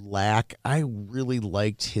Ace Lack. I really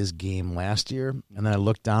liked his game last year, and then I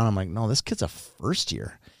looked down. I'm like, no, this kid's a first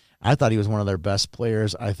year. I thought he was one of their best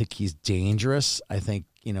players. I think he's dangerous. I think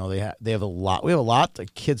they have a lot. We have a lot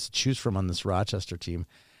of kids to choose from on this Rochester team.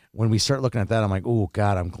 When we start looking at that, I'm like, oh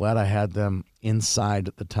God, I'm glad I had them inside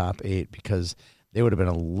the top 8 because they would have been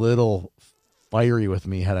a little fiery with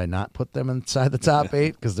me had I not put them inside the top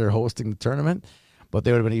 8 because they're hosting the tournament. But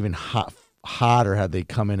they would have been even hotter had they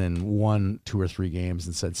come in and won 2 or 3 games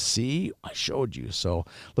and said, see, I showed you. So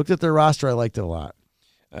looked at their roster. I liked it a lot.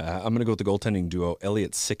 I'm going to go with the goaltending duo,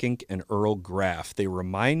 Elliot Sickink and Earl Graff. They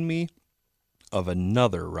remind me of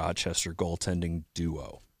another Rochester goaltending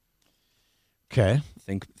duo. Okay.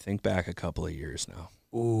 Think back a couple of years now.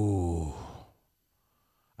 Ooh.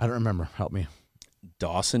 I don't remember. Help me.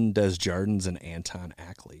 Dawson Desjardins and Anton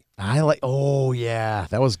Ackley. Oh, yeah.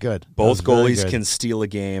 That was good. Both goalies can steal a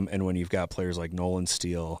game, and when you've got players like Nolan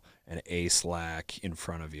Steele and Ace Lack in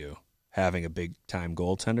front of you, having a big-time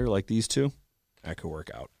goaltender like these two, that could work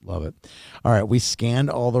out. Love it. All right, we scanned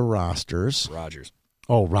all the rosters. Rogers.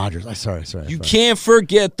 Oh, Rogers. Sorry. You can't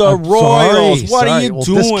forget the Royals. What are you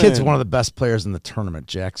doing? This kid's one of the best players in the tournament.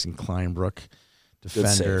 Jackson Kleinbrook, defender.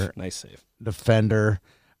 Good save. Nice save. Defender.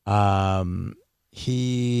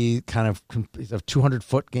 He's a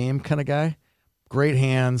 200-foot game kind of guy. Great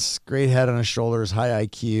hands, great head on his shoulders, high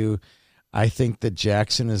IQ. I think that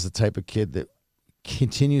Jackson is the type of kid that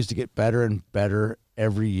continues to get better and better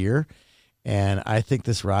every year. And I think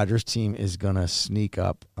this Rogers team is going to sneak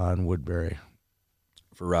up on Woodbury.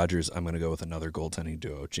 For Rogers, I'm going to go with another goaltending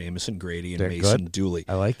duo, Jamison Grady and They're Mason good. Dooley.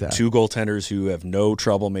 I like that. Two goaltenders who have no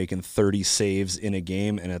trouble making 30 saves in a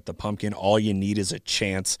game, and at the Pumpkin, all you need is a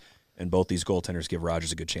chance, and both these goaltenders give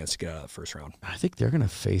Rogers a good chance to get out of the first round. I think they're going to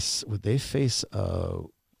face I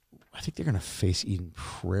think they're going to face Eden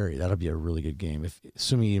Prairie. That'll be a really good game.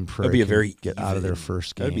 Assuming Eden Prairie get out of their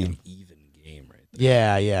first game. That'd be an even game right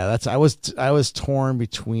there. Yeah. That's I was torn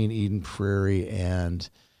between Eden Prairie and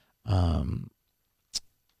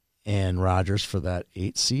Rogers for that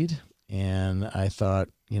 8 seed, and I thought,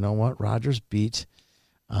 you know what, Rogers beat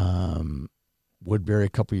Woodbury a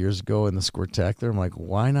couple years ago in the Squirtacular. I'm like,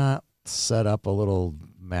 why not set up a little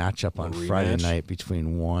matchup on Friday night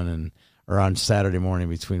on Saturday morning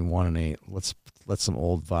between 1 and 8. Let's let some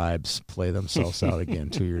old vibes play themselves out again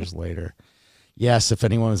 2 years later. Yes, if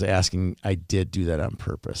anyone was asking, I did do that on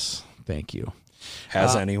purpose. Thank you.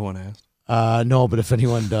 Has anyone asked? No, but if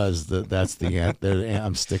anyone does, that's the answer.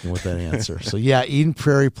 I'm sticking with that answer. So, yeah, Eden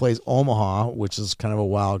Prairie plays Omaha, which is kind of a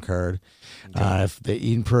wild card. Okay. If the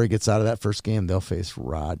Eden Prairie gets out of that first game, they'll face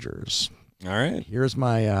Rogers. All right. Here's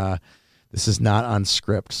my this is not on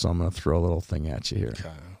script, so I'm going to throw a little thing at you here. Okay.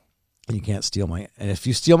 You can't steal and if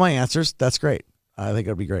you steal my answers, that's great. I think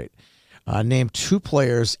it'll be great. Name 2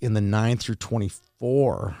 players in the 9 through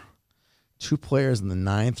 24. 2 players in the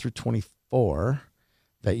 9 through 24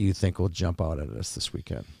 that you think will jump out at us this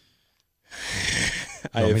weekend.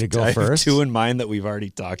 I have 2 in mind that we've already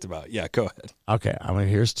talked about. Yeah, go ahead. Okay,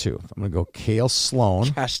 here's 2. I'm going to go Cale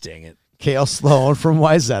Sloan. Gosh dang it. Cale Sloan from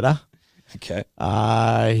Wayzata. Okay.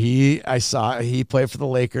 He played for the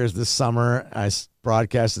Lakers this summer. I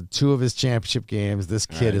broadcasted 2 of his championship games. This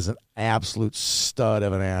kid is an absolute stud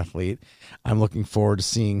of an athlete. I'm looking forward to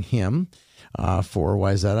seeing him for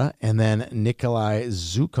Wayzata. And then Nikolai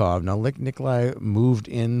Zukov. Now, Nikolai moved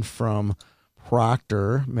in from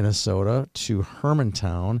Proctor, Minnesota to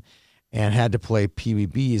Hermantown and had to play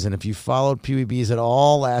PWBs. And if you followed PWBs at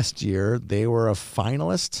all last year, they were a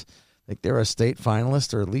finalist. I think they were a state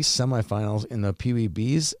finalist or at least semifinals in the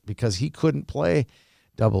PWBs because he couldn't play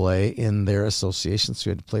AA in their association, so he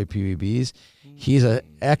had to play PWBs. He's an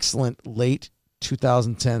excellent late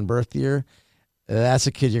 2010 birth year. That's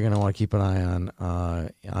a kid you're going to want to keep an eye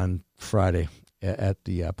on Friday at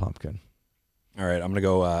the Pumpkin. All right, I'm going to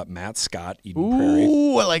go Matt Scott, Eden Prairie.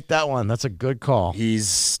 Ooh, I like that one. That's a good call.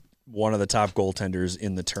 He's one of the top goaltenders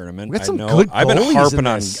in the tournament. We got some good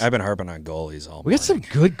goalies. I've been harping on goalies all morning. We got some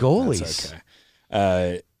good goalies. That's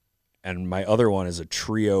okay. And my other one is a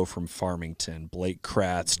trio from Farmington: Blake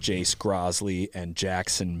Kratz, Jace Grosley, and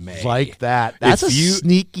Jackson May. Like that. That's a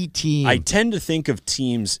sneaky team. I tend to think of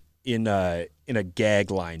teams in a gag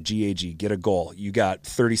line, GAG, get a goal. You got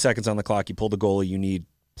 30 seconds on the clock. You pull the goalie. You need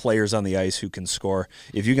players on the ice who can score.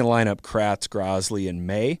 If you can line up Kratz, Grosley, and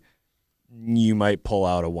May, you might pull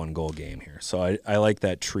out a 1-goal game here. So I like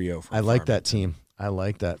that trio. I like that team. I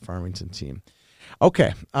like that Farmington team.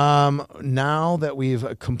 Okay, now that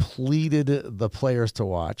we've completed the players to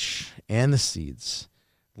watch and the seeds,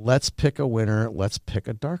 let's pick a winner. Let's pick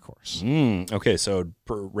a dark horse. Okay, so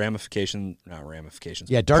ramifications.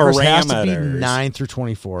 Yeah, dark horse has to be 9 through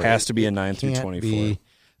 24. Has to be a 9 through 24.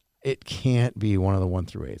 It can't be one of the 1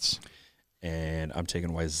 through 8s. And I'm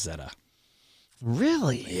taking Wayzata.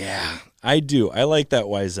 Really? Yeah, I do. I like that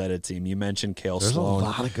Wayzata team. You mentioned Cale Sloan. There's a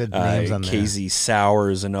lot of good names on there. KZ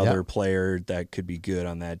Sowers, another player that could be good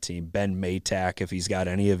on that team. Ben Maytak, if he's got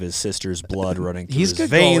any of his sister's blood running through his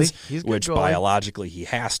veins, which biologically he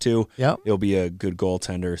has to, he'll be a good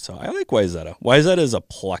goaltender. So I like Wayzata. Wayzata is a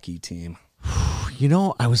plucky team. You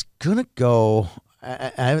know, I was going to go...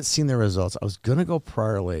 I haven't seen the results. I was going to go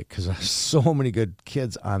Prior Lake because there's so many good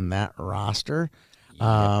kids on that roster.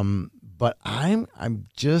 But I'm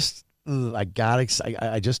just I got excited.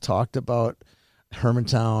 I just talked about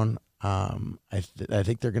Hermantown. I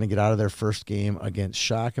think they're going to get out of their first game against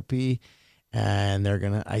Shakopee, And they're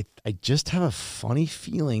going to, I just have a funny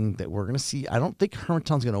feeling that we're going to see, I don't think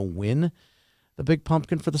Hermantown's going to win the Big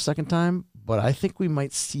Pumpkin for the second time, but I think we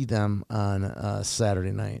might see them on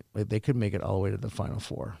Saturday night. They could make it all the way to the Final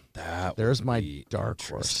Four. There's my dark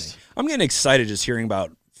horse. I'm getting excited just hearing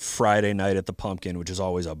about Friday night at the Pumpkin, which is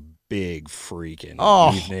always a big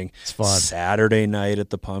freaking evening. It's fun. Saturday night at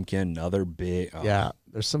the Pumpkin, another big. Yeah,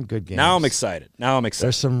 there's some good games. Now I'm excited.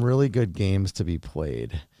 There's some really good games to be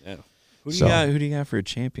played. Yeah. Who do you got for a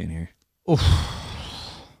champion here? Oof.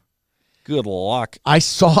 Good luck.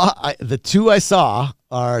 The two I saw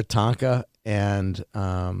are Tonka and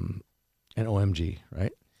OMG,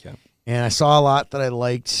 right? Yeah. And I saw a lot that I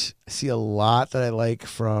liked. I see a lot that I like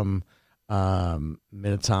from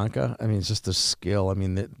Minnetonka. I mean, it's just the skill. I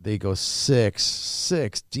mean, they go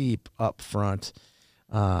six deep up front.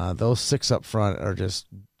 Those 6 up front are just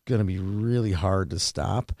going to be really hard to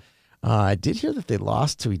stop. I did hear that they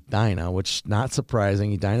lost to Edina, which not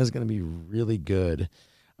surprising. Edina is going to be really good,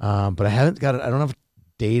 but I don't have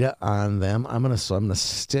data on them. I'm gonna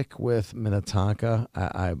stick with Minnetonka.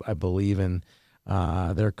 I believe in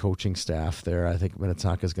their coaching staff there. I think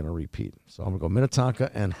Minnetonka is going to repeat. So I'm gonna go Minnetonka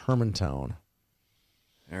and Hermantown.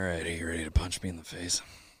 All right, are you ready to punch me in the face?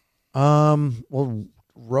 Well,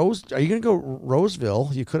 are you going to go Roseville?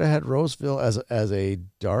 You could have had Roseville as a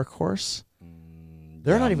dark horse.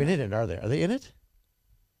 They're not even in it, are they? Are they in it?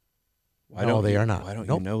 No, they are not. Why don't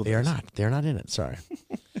nope, you know they are not. They're not in it. Sorry.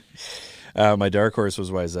 My dark horse was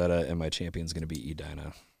Wayzata, and my champion's going to be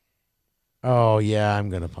Edina. Oh, yeah, I'm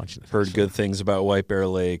going to punch you in the face. Heard good things about White Bear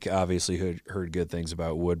Lake. Obviously heard good things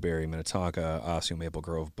about Woodbury, Minnetonka, Osseo, Maple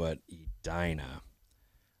Grove, but Edina,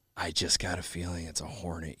 I just got a feeling it's a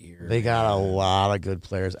Hornet year. They got a lot of good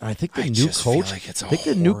players. I think the new coach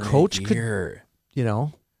could,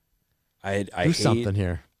 I do hate, something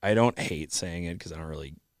here. I don't hate saying it because I don't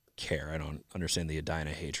really care. I don't understand the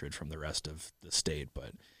Edina hatred from the rest of the state,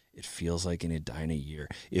 but it feels like an Edina year.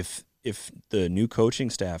 If the new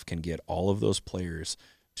coaching staff can get all of those players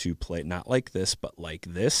to play not like this, but like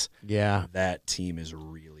this, that team is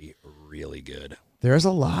really, really good. There's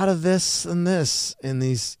a lot of this and this in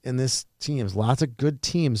this teams. Lots of good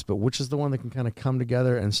teams, but which is the one that can kind of come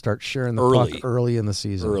together and start sharing the puck early in the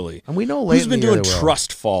season? And we know who's been doing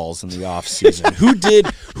trust falls in the off season.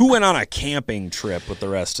 Who went on a camping trip with the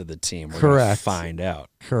rest of the team? We're gonna find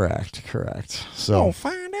out. Correct. So we'll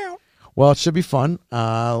find out. Well, it should be fun.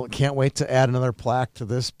 Can't wait to add another plaque to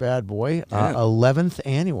this bad boy. 11th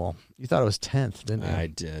annual. You thought it was 10th, didn't you? I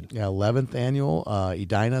did. Yeah, 11th annual.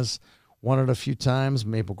 Edina's won it a few times.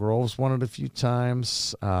 Maple Grove's won it a few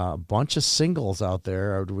times. A bunch of singles out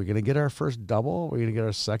there. Are we going to get our first double? Are we going to get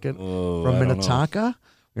our second from Minnetonka?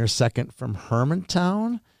 We're second from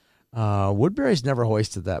Hermantown. Woodbury's never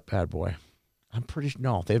hoisted that bad boy. I'm pretty sure.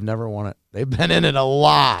 No, they've never won it. They've been in it a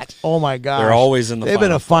lot. Oh, my gosh. They're always in the They've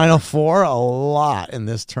been a Final Four a lot in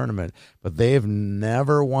this tournament, but they've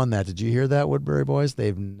never won that. Did you hear that, Woodbury boys?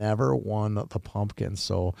 They've never won the Pumpkin.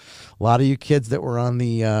 So a lot of you kids that were on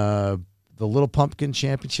the Little Pumpkin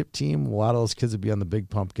Championship team, a lot of those kids would be on the Big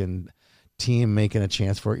Pumpkin team making a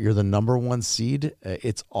chance for it. You're the number 1 seed.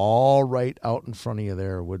 It's all right out in front of you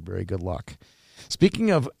there, Woodbury. Good luck. Speaking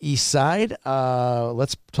of East Side,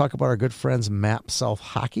 let's talk about our good friends Map South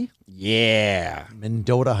Hockey. Yeah.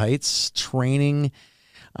 Mendota Heights training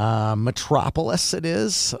metropolis it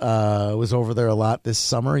is. Was over there a lot this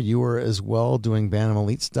summer. You were as well doing Bantam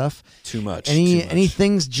Elite stuff. Too much. Any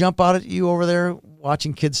things jump out at you over there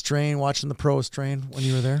watching kids train, watching the pros train when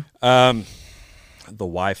you were there? The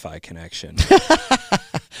Wi-Fi connection.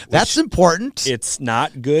 That's important. It's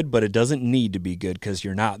not good, but it doesn't need to be good because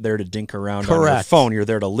you're not there to dink around on your phone. You're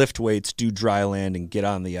there to lift weights, do dry land, and get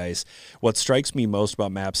on the ice. What strikes me most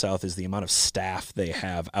about Map South is the amount of staff they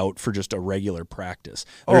have out for just a regular practice.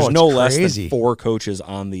 There's no less than 4 coaches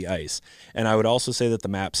on the ice. And I would also say that the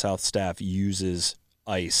Map South staff uses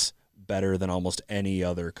ice better than almost any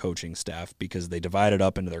other coaching staff because they divide it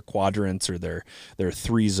up into their quadrants or their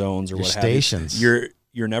 3 zones or what have you. Stations.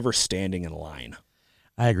 You're never standing in line.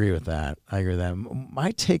 I agree with that.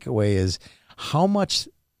 My takeaway is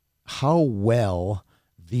how well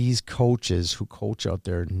these coaches who coach out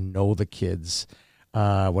there know the kids.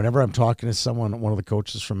 Whenever I'm talking to one of the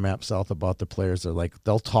coaches from Map South about the players,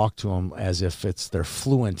 they'll talk to them as if they're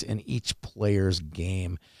fluent in each player's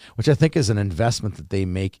game, which I think is an investment that they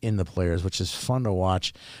make in the players, which is fun to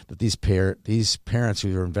watch. That these parents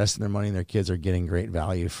who are investing their money in their kids are getting great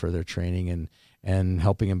value for their training and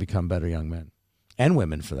helping them become better young men and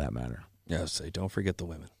women, for that matter. Yes, don't forget the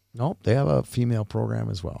women. Nope, they have a female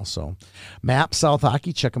program as well. So, Map South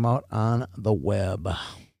Hockey, check them out on the web.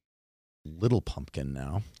 Little Pumpkin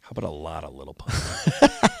now. How about a lot of little pumpkin?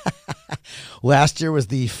 Last year was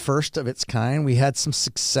the first of its kind. We had some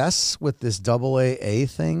success with this AA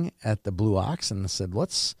thing at the Blue Ox, and I said,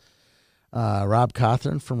 let's, Rob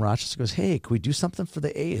Cothran from Rochester goes, hey, can we do something for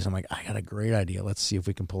the A's? I'm like, I got a great idea. Let's see if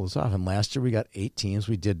we can pull this off. And last year we got 8 teams.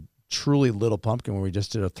 We did truly Little Pumpkin where we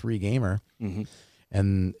just did a 3-gamer. Mm-hmm.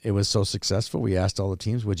 And it was so successful, we asked all the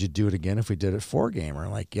teams, would you do it again if we did it 4-gamer?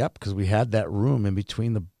 Like, yep, because we had that room in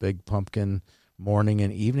between the big pumpkin morning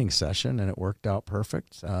and evening session, and it worked out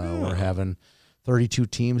perfect. We're having 32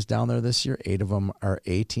 teams down there this year. 8 of them are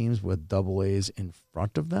A teams with double A's in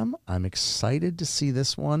front of them. I'm excited to see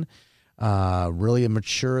this one. Really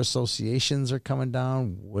mature associations are coming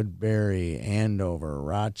down. Woodbury, Andover,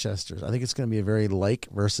 Rochester. I think it's going to be a very like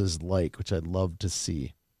versus like, which I'd love to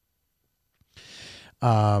see.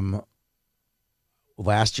 Last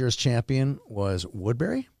year's champion was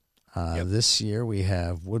Woodbury. This year we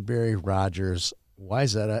have Woodbury, Rogers,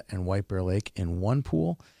 Wayzata, and White Bear Lake in one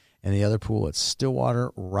pool. And the other pool, it's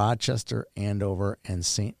Stillwater, Rochester, Andover, and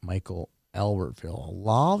St. Michael, Albertville.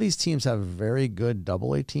 All these teams have very good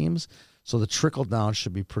AA teams, so the trickle down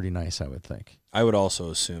should be pretty nice, I would think. I would also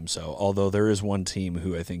assume so, although there is one team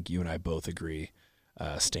who I think you and I both agree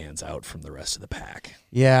stands out from the rest of the pack.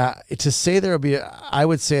 Yeah, to say I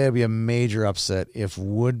would say it'd be a major upset if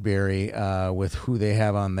Woodbury, with who they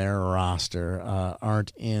have on their roster,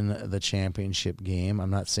 aren't in the championship game. I'm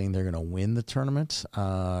not saying they're going to win the tournament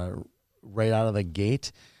right out of the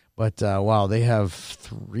gate, but wow, they have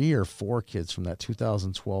 3 or 4 kids from that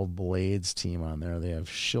 2012 Blades team on there. They have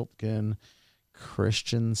Shiltgen,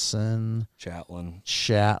 Christensen,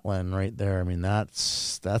 Chatlin right there. I mean,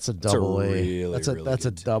 that's a double A. That's a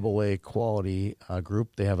double A quality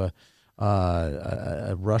group. They have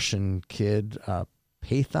a Russian kid,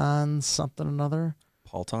 Pathan something another.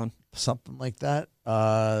 Palton? Something like that.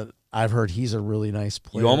 I've heard he's a really nice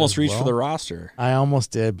player. You almost reached for the roster. I almost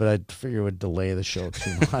did, but I figured it would delay the show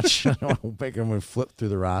too much. I don't think I'm going to flip through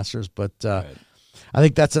the rosters, but right. I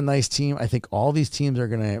think that's a nice team. I think all these teams are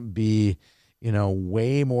going to be,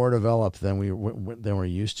 way more developed than we're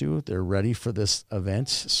used to. They're ready for this event,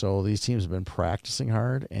 so these teams have been practicing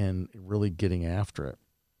hard and really getting after it.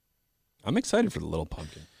 I'm excited for the Little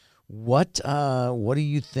Pumpkin. What do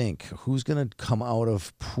you think? Who's going to come out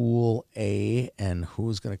of Pool A and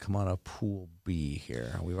who's going to come out of Pool B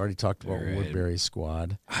here? We've already talked about Woodbury's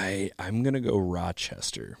squad. I'm going to go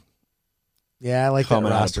Rochester. Yeah, I like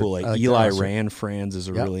coming that out of Pool A. Eli Ranfranz is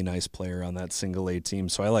a really nice player on that single A team,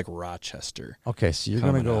 so I like Rochester. Okay, so you're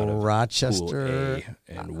going to go Rochester Pool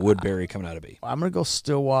A and Woodbury coming out of B. I'm going to go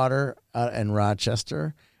Stillwater and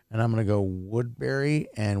Rochester, and I'm going to go Woodbury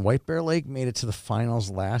and White Bear Lake made it to the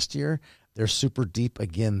finals last year. They're super deep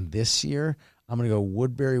again this year. I'm going to go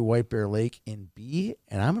Woodbury, White Bear Lake in B,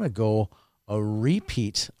 and I'm going to go a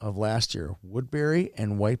repeat of last year. Woodbury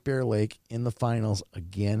and White Bear Lake in the finals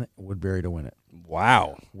again. Woodbury to win it.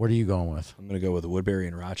 Wow. What are you going with? I'm going to go with Woodbury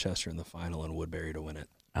and Rochester in the final and Woodbury to win it.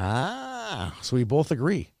 So we both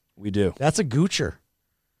agree. We do. That's a goocher.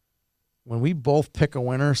 When we both pick a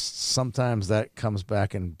winner, sometimes that comes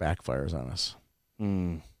back and backfires on us.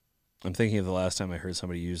 I'm thinking of the last time I heard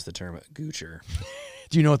somebody use the term goocher.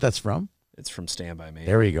 Do you know what that's from? It's from Stand By Me.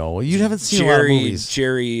 There we go. Well, you haven't seen a lot of movies.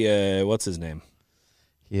 Jerry, what's his name?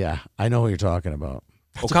 Yeah, I know who you're talking about.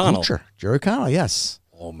 That's O'Connell. Jerry O'Connell, yes.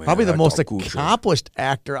 Oh, man, probably the most accomplished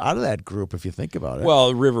actor out of that group, if you think about it.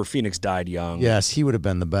 Well, River Phoenix died young. Yes, he would have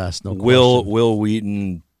been the best. No Will question. Will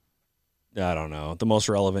Wheaton, I don't know. The most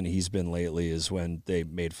relevant he's been lately is when they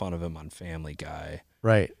made fun of him on Family Guy.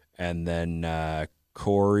 Right. And then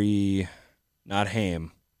Corey, not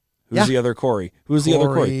Haim. Who's the other Corey? Who's the other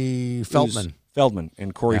Corey? Feldman. Feldman.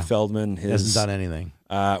 And Corey Feldman hasn't done anything.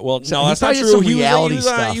 No, that's not true. He was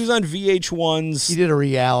on VH1's. He did a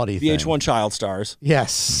reality VH1 thing. Child Stars.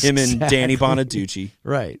 Yes. Him and Danny Bonaducci.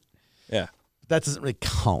 Right. Yeah. That doesn't really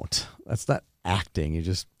count. That's not acting. You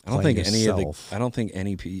just I don't think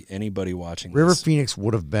anybody watching River this Phoenix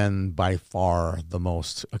would have been by far the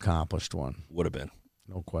most accomplished one. would have been.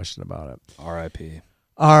 No question about it. R.I.P.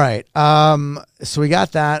 All right. So we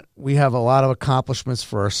got that. We have a lot of accomplishments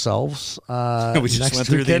for ourselves. We just went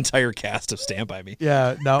through the entire cast of Stand By Me.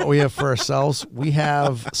 Yeah. No, we have for ourselves. We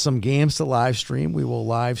have some games to live stream. We will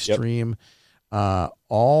live stream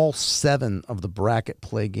all 7 of the bracket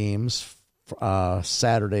play games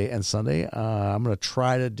Saturday and Sunday. I'm going to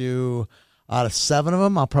try to do out of 7 of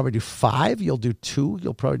them. I'll probably do 5. You'll do 2.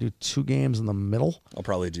 You'll probably do 2 games in the middle. I'll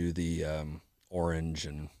probably do the orange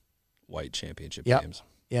and white championship games.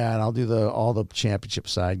 Yeah, and I'll do all the championship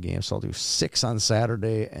side games. So I'll do 6 on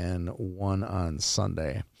Saturday and 1 on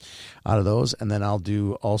Sunday out of those. And then I'll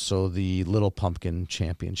do also the Little Pumpkin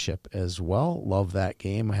Championship as well. Love that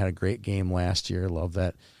game. I had a great game last year. Love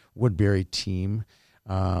that Woodbury team.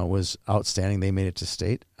 Was outstanding. They made it to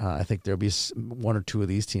state. I think there'll be 1 or 2 of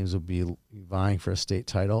these teams will be vying for a state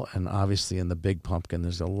title. And obviously in the Big Pumpkin,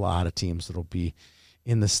 there's a lot of teams that will be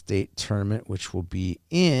in the state tournament, which will be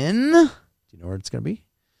in, do you know where it's going to be?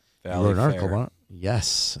 Valley wrote an article Fair. about it.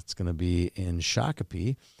 Yes, it's going to be in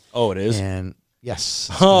Shakopee. Oh, it is? And yes,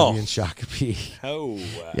 it's going to be in Shakopee. Oh.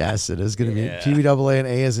 Yes, it is going to Yeah. be. PBAA and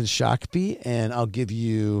A is in Shakopee. And I'll give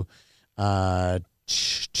you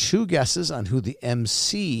 2 guesses on who the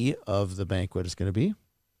MC of the banquet is going to be.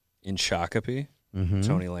 In Shakopee? Mm-hmm.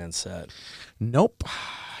 Tony Lancette. Nope.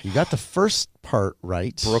 You got the first part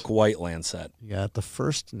right. Brooke White Lancette. You got the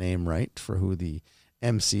first name right for who the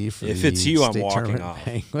MC for If the it's you, I'm state walking tournament off.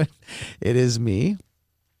 banquet. It is me.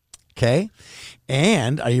 Okay.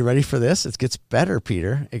 And are you ready for this? It gets better,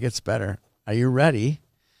 Peter. It gets better. Are you ready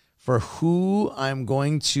for who I'm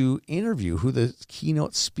going to interview, who the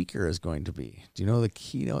keynote speaker is going to be? Do you know who the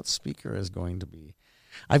keynote speaker is going to be?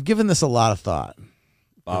 I've given this a lot of thought.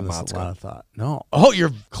 Bob Given this a Motzko. lot of thought. No. Oh,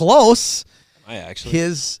 you're close. I actually.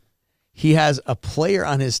 He has a player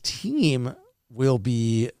on his team will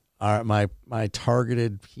be my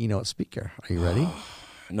targeted keynote speaker. Are you ready?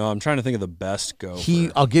 No, I'm trying to think of the best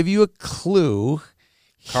gopher. I'll give you a clue.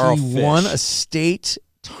 Carl he Fish. won a state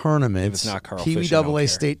tournament. If it's not Carl Fish, I don't care. PBAA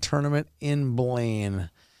state tournament in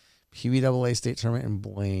Blaine. PBAA state tournament in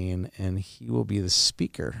Blaine, and he will be the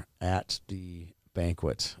speaker at the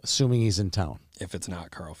banquet, assuming he's in town. If it's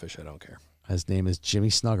not Carl Fish, I don't care. His name is Jimmy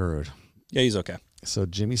Snuggerud. Yeah, he's okay. So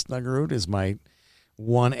Jimmy Snuggerud is my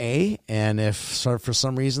 1A, and if for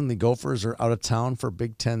some reason the Gophers are out of town for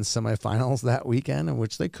Big Ten semifinals that weekend, in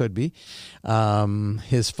which they could be,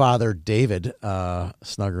 his father, David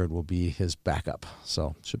Snuggerud, will be his backup.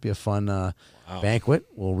 So it should be a fun banquet.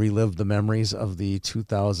 We'll relive the memories of the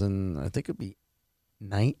 2000, I think it would be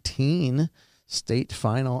 19 state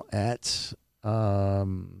final at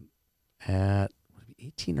 18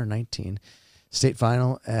 or 19 state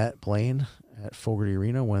final at Blaine at Fogarty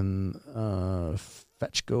Arena when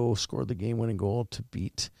Fetchko scored the game-winning goal to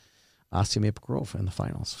beat Osceola Maple Grove in the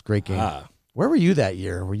finals. Great game. Where were you that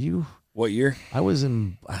year? Were you? What year? I was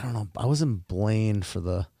in Blaine for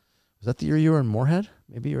the. Was that the year you were in Moorhead?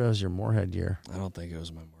 Maybe it was your Moorhead year. I don't think it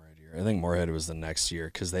was my Moorhead year. I think Moorhead was the next year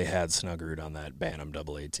because they had Snuggerud on that Bantam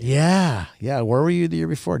AA team. Yeah. Where were you the year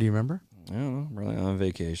before? Do you remember? I don't know. Really on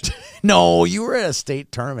vacation. No, you were at a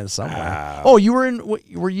state tournament somewhere. Oh, you were in.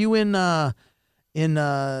 Were you in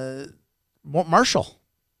Marshall?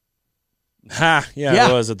 Ha! Yeah, Yeah,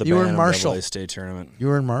 it was at the you were in Bantam Marshall. AA state tournament. You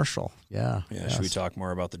were in Marshall. Yeah. Yeah, should we talk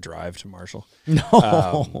more about the drive to Marshall?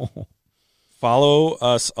 No. Follow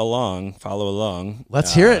along.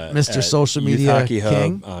 Let's hear it, Mr. at Social Youth Media Hockey Hub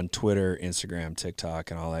King. on Twitter, Instagram,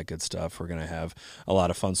 TikTok, and all that good stuff. We're going to have a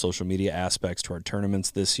lot of fun social media aspects to our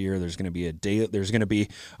tournaments this year. There's going to be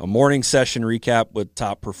a morning session recap with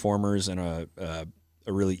top performers and a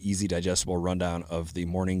really easy, digestible rundown of the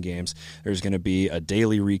morning games. There's going to be a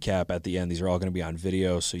daily recap at the end. These are all going to be on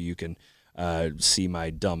video, so you can see my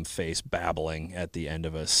dumb face babbling at the end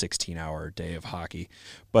of a 16-hour day of hockey.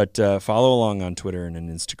 But follow along on Twitter and on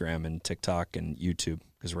Instagram and TikTok and YouTube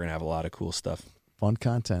because we're going to have a lot of cool stuff. Fun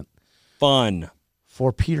content. Fun.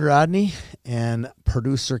 For Peter Rodney and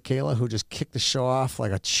producer Kayla, who just kicked the show off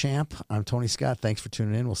like a champ, I'm Tony Scott. Thanks for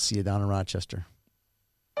tuning in. We'll see you down in Rochester.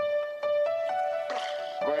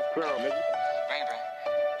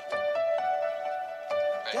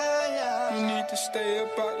 You need to stay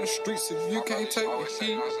up out the streets if you can't take the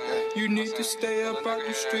heat. You need to stay up out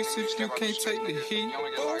the streets if you can't take the heat.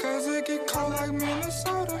 Cause it get cold like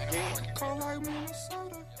Minnesota.